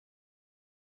movies.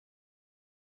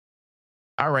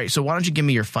 All right. So why don't you give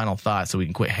me your final thoughts so we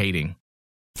can quit hating?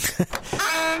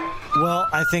 Well,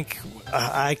 I think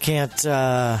I can't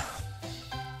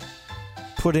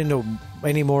put into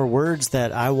any more words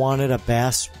that I wanted a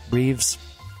Bass Reeves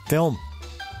film.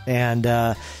 And,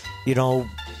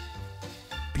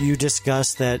 you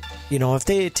discussed that, if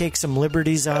they take some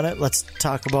liberties on it, let's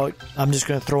talk about, I'm just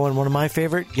going to throw in one of my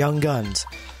favorite, Young Guns.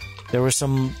 There were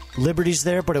some liberties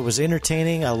there, but it was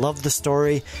entertaining. I loved the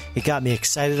story. It got me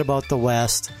excited about the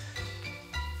West.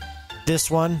 This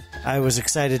one, I was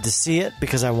excited to see it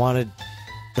because I wanted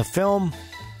the film.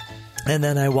 And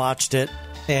then I watched it.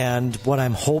 And what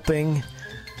I'm hoping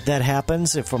that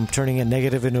happens, if I'm turning a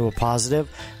negative into a positive,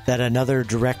 that another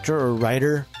director or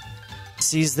writer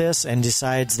sees this and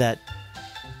decides that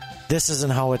this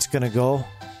isn't how it's going to go.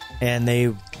 And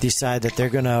they decide that they're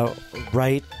going to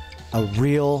write a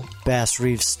real Bass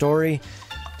Reeves story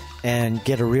and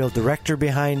get a real director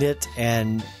behind it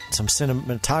and some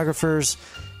cinematographers,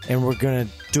 and we're going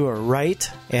to do it right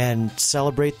and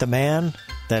celebrate the man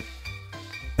that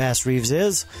Bass Reeves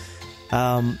is.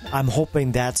 I'm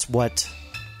hoping that's what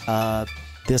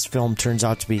this film turns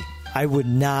out to be. I would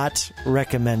not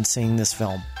recommend seeing this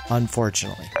film,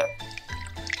 unfortunately.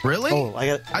 Really? Oh,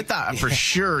 I thought for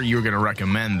sure you were going to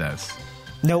recommend this.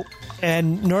 Nope.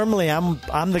 And normally I'm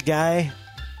the guy,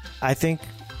 I think,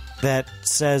 that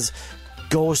says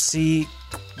go see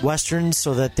Westerns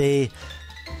so that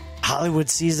Hollywood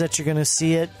sees that you're going to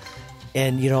see it,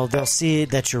 and they'll see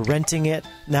that you're renting it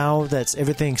now. That's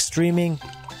everything streaming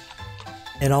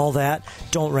and all that.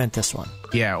 Don't rent this one.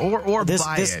 Yeah, or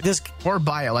buy it. Or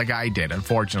buy it like I did,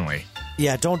 unfortunately.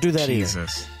 Yeah, don't do that either.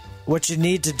 What you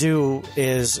need to do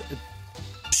is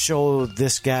show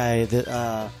this guy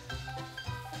that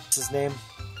what's his name?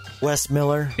 Wes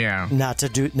Miller. Yeah. Not to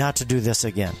do this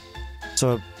again.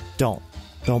 So don't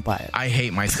buy it. I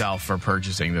hate myself for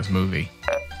purchasing this movie.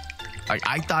 Like,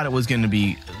 I thought it was going to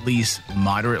be at least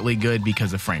moderately good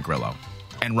because of Frank Grillo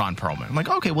and Ron Perlman. I'm like,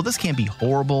 okay, well, this can't be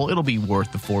horrible. It'll be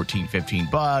worth the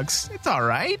 $14-15. It's all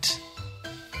right.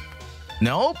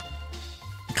 Nope.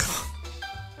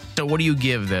 So what do you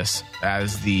give this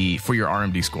for your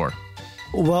RMD score?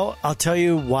 Well, I'll tell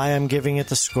you why I'm giving it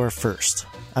the score first.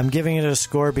 I'm giving it a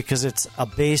score because it's a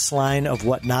baseline of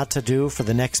what not to do for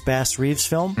the next Bass Reeves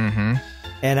film. Mm-hmm.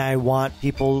 And I want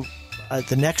people,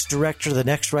 the next director, the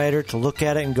next writer, to look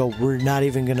at it and go, we're not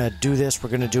even going to do this. We're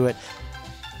going to do it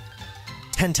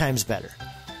 10 times better.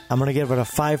 I'm going to give it a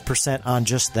 5% on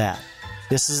just that.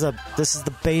 This is the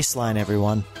baseline,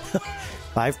 everyone.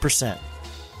 5%.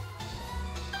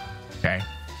 Okay.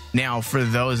 Now, for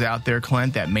those out there,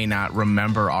 Clint, that may not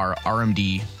remember our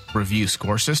RMD review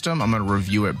score system, I'm going to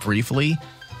review it briefly.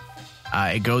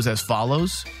 It goes as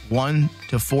follows. 1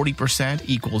 to 40%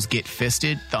 equals get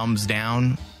fisted, thumbs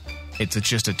down. It's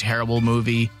just a terrible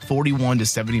movie. 41 to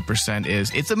 70%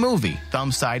 is it's a movie,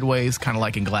 thumbs sideways, kind of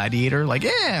like in Gladiator. Like,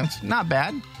 yeah, it's not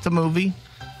bad. It's a movie.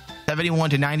 71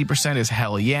 to 90% is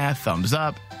hell yeah, thumbs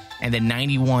up. And then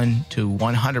 91 to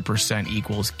 100%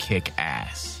 equals kick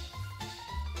ass.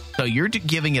 So you're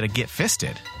giving it a get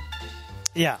fisted.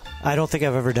 Yeah, I don't think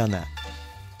I've ever done that.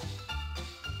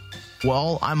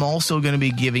 Well, I'm also going to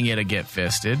be giving it a get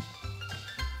fisted,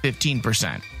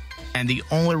 15%. And the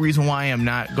only reason why I'm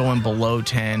not going below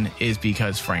 10 is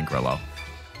because Frank Grillo.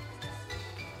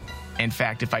 In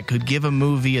fact, if I could give a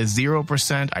movie a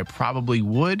 0%, I probably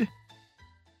would.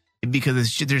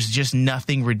 Because there's just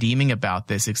nothing redeeming about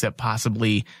this except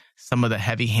possibly some of the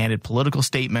heavy-handed political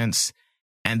statements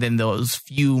and then those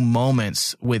few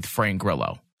moments with Frank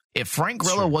Grillo. If Frank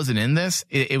Grillo wasn't in this,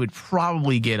 it would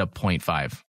probably get a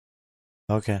 0.5.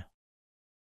 Okay.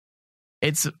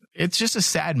 It's just a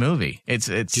sad movie. It's.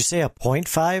 Did you say a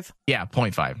 0.5? Yeah,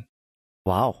 0.5.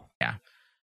 Wow. Yeah.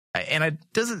 And it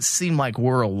doesn't seem like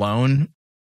we're alone.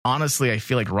 Honestly, I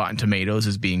feel like Rotten Tomatoes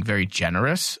is being very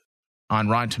generous. On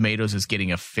Rotten Tomatoes, is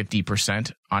getting a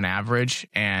 50% on average,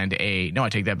 and I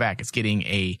take that back. It's getting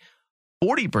a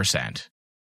 40%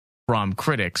 from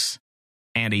critics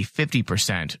and a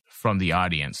 50% from the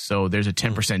audience. So there's a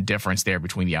 10% difference there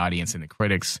between the audience and the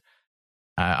critics.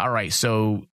 All right,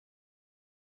 so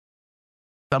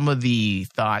some of the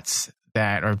thoughts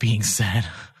that are being said.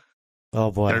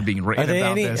 Oh boy, that are being written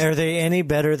about this. Are they any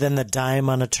better than the dime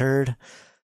on a turd?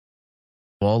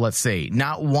 Well, let's see.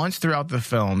 Not once throughout the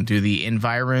film do the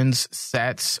environs,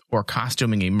 sets, or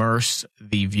costuming immerse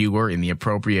the viewer in the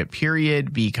appropriate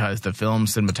period because the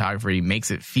film's cinematography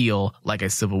makes it feel like a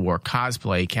Civil War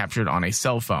cosplay captured on a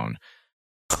cell phone.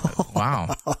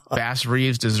 Wow. Bass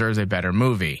Reeves deserves a better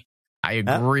movie. I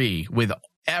agree with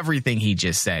everything he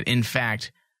just said. In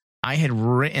fact, I had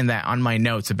written that on my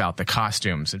notes about the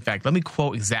costumes. In fact, let me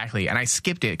quote exactly, and I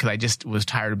skipped it because I just was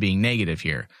tired of being negative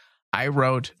here. I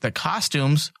wrote, the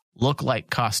costumes look like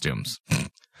costumes.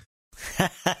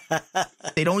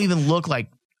 They don't even look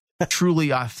like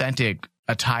truly authentic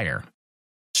attire.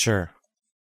 Sure.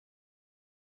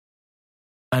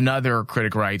 Another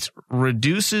critic writes,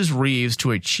 reduces Reeves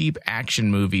to a cheap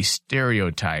action movie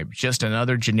stereotype, just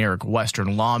another generic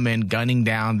Western lawman gunning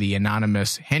down the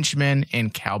anonymous henchmen in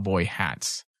cowboy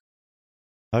hats.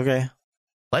 Okay.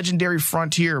 Legendary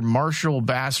frontier Marshall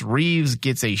Bass Reeves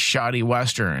gets a shoddy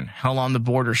Western. Hell on the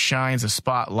Border shines a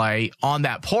spotlight on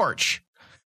that porch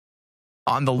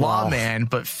on the lawman,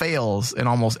 but fails in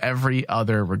almost every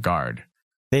other regard.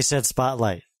 They said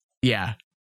spotlight. Yeah.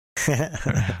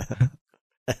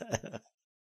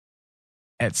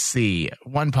 Let's see.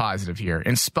 One positive here.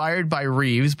 Inspired by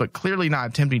Reeves, but clearly not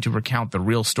attempting to recount the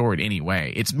real story in any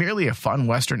way. It's merely a fun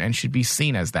Western and should be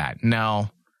seen as that. No.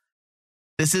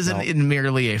 This isn't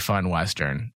merely a fun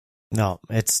Western. No,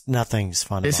 nothing's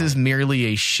fun. This is merely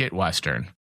a shit Western.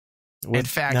 In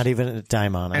fact, not even a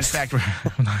dime on it. In fact,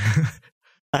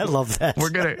 I love that.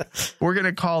 We're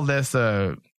gonna call this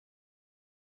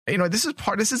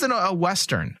this isn't a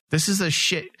Western. This is a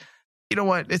shit. You know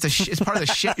what? It's part of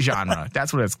the shit genre.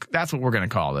 That's what we're gonna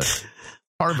call this.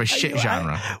 Part of a shit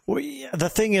genre.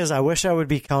 The thing is, I wish I would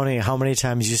be counting how many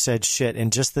times you said shit in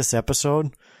just this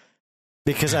episode,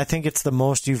 because I think it's the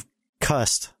most you've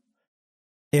cussed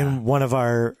in one of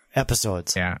our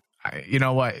episodes. Yeah. You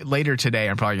know what? Later today,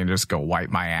 I'm probably gonna just go wipe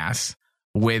my ass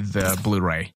with the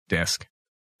Blu-ray disc.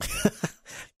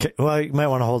 Well, you might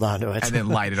want to hold on to it and then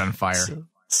light it on fire.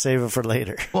 Save it for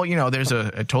later. Well, there's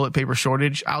a toilet paper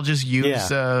shortage. I'll just use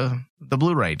the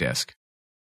Blu-ray disc.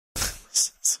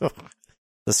 So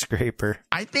the scraper.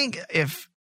 I think if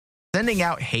sending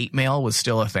out hate mail was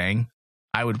still a thing,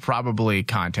 I would probably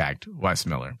contact Wes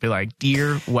Miller. Be like,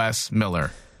 dear Wes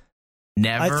Miller,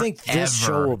 never. I think this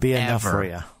show will be enough for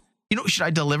you. Should I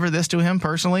deliver this to him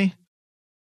personally?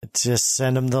 Just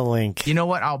send him the link. You know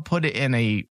what? I'll put it in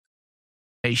a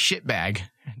shit bag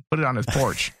and put it on his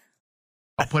porch.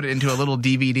 I'll put it into a little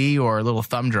DVD or a little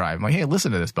thumb drive. I'm like, hey,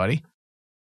 listen to this, buddy.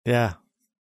 Yeah.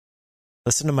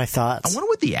 Listen to my thoughts. I wonder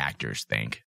what the actors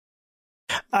think.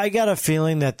 I got a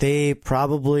feeling that they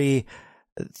probably...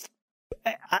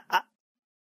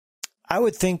 I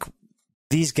would think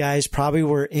these guys probably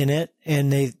were in it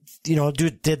and they,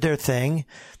 did their thing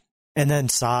and then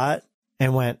saw it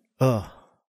and went, ugh.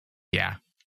 Yeah.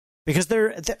 Because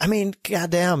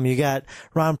goddamn, you got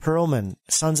Ron Perlman,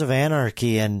 Sons of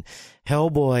Anarchy, and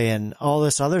Hellboy, and all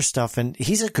this other stuff, and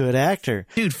he's a good actor.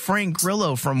 Dude, Frank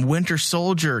Grillo from Winter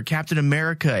Soldier, Captain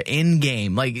America,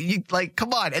 Endgame. Like,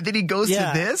 come on. And then he goes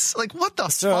to this? Like, what the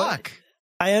fuck?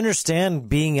 I understand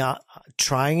being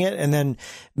trying it, and then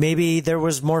maybe there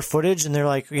was more footage, and they're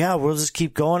like, yeah, we'll just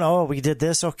keep going. Oh, we did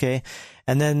this, okay.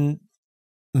 And then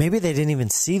maybe they didn't even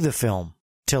see the film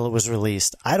till it was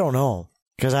released. I don't know.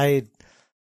 Because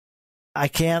I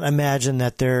can't imagine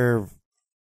that they're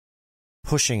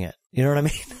pushing it. You know what I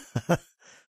mean?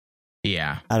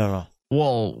 Yeah. I don't know.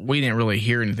 Well, we didn't really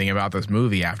hear anything about this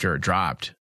movie after it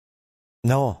dropped.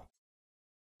 No.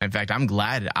 In fact, I'm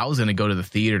glad. I was going to go to the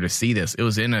theater to see this. It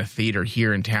was in a theater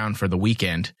here in town for the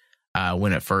weekend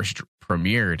when it first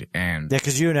premiered. And yeah,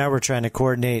 because you and I were trying to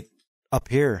coordinate up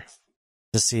here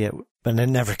to see it, but it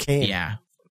never came. Yeah.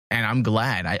 And I'm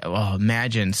glad.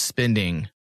 Imagine spending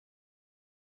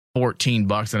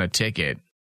 $14 on a ticket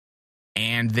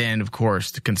and then, of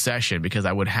course, the concession, because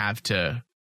I'd have to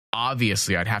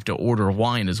order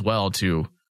wine as well to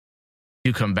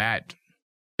combat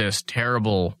this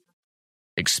terrible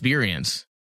experience.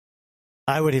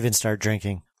 I would even start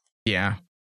drinking. Yeah.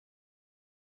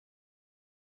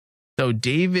 So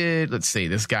David, let's see,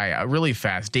 this guy, really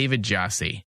fast, David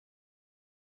Jassy.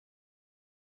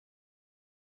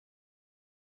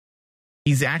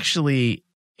 He's actually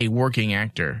a working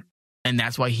actor, and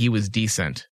that's why he was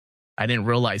decent. I didn't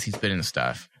realize he's been in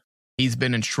stuff. He's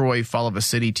been in Troy, Fall of a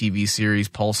City TV series,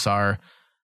 Pulsar,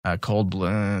 Cold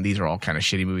Blood. These are all kind of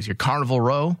shitty movies here. Carnival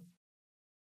Row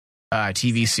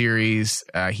TV series.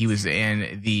 He was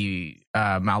in the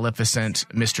Maleficent,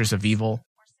 Mistress of Evil.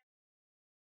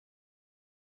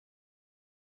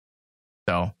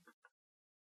 So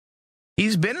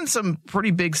he's been in some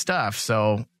pretty big stuff.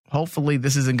 So hopefully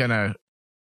this isn't going to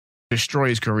destroy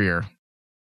his career.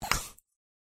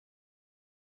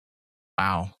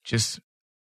 Wow, just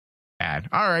bad.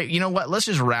 All right, you know what? Let's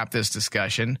just wrap this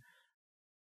discussion.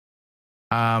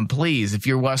 Please, if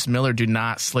you're Wes Miller, do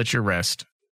not slit your wrist.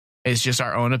 It's just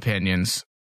our own opinions.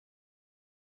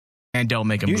 And don't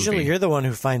make a movie. Usually you're the one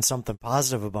who finds something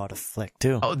positive about a flick,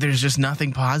 too. Oh, there's just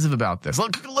nothing positive about this.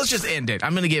 Look, let's just end it.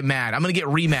 I'm going to get mad. I'm going to get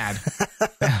re-mad. Is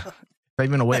that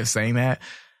even a way of saying that?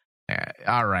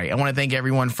 All right. I want to thank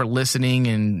everyone for listening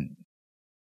and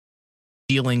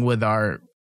dealing with our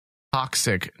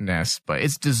toxicness, but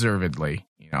it's deservedly,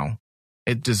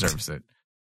 it deserves it.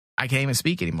 I can't even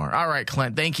speak anymore. All right,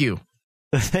 Clint, thank you.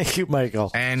 Thank you,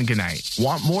 Michael. And good night.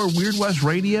 Want more Weird West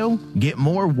Radio? Get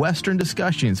more Western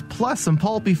discussions, plus some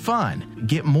pulpy fun.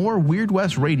 Get more Weird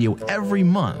West Radio every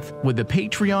month with the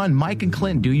Patreon Mike and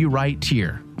Clint Do You Right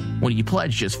tier. When you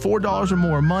pledge just $4 or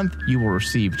more a month, you will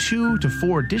receive 2 to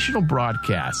 4 additional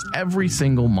broadcasts every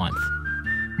single month.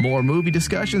 More movie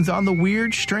discussions on the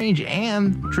weird, strange,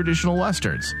 and traditional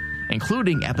Westerns,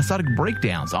 including episodic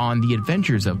breakdowns on the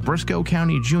adventures of Briscoe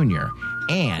County Jr.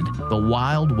 and the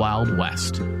Wild Wild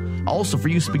West. Also, for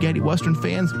you spaghetti Western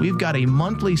fans, we've got a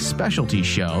monthly specialty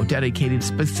show dedicated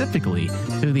specifically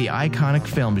to the iconic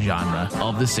film genre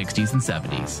of the 60s and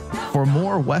 70s. For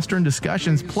more Western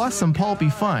discussions plus some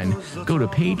pulpy fun, go to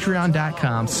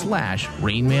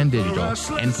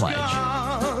patreon.com/RainmanDigital and pledge.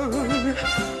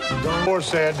 Moore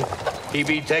said he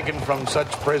be taken from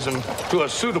such prison to a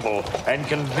suitable and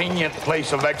convenient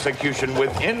place of execution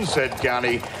within said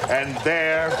county, and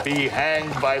there be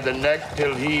hanged by the neck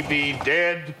till he be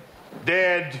dead,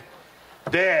 dead,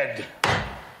 dead.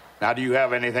 Now, do you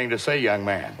have anything to say, young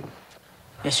man?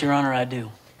 Yes, Your Honor, I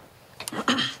do.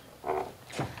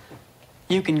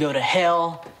 You can go to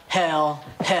hell, hell,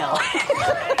 hell.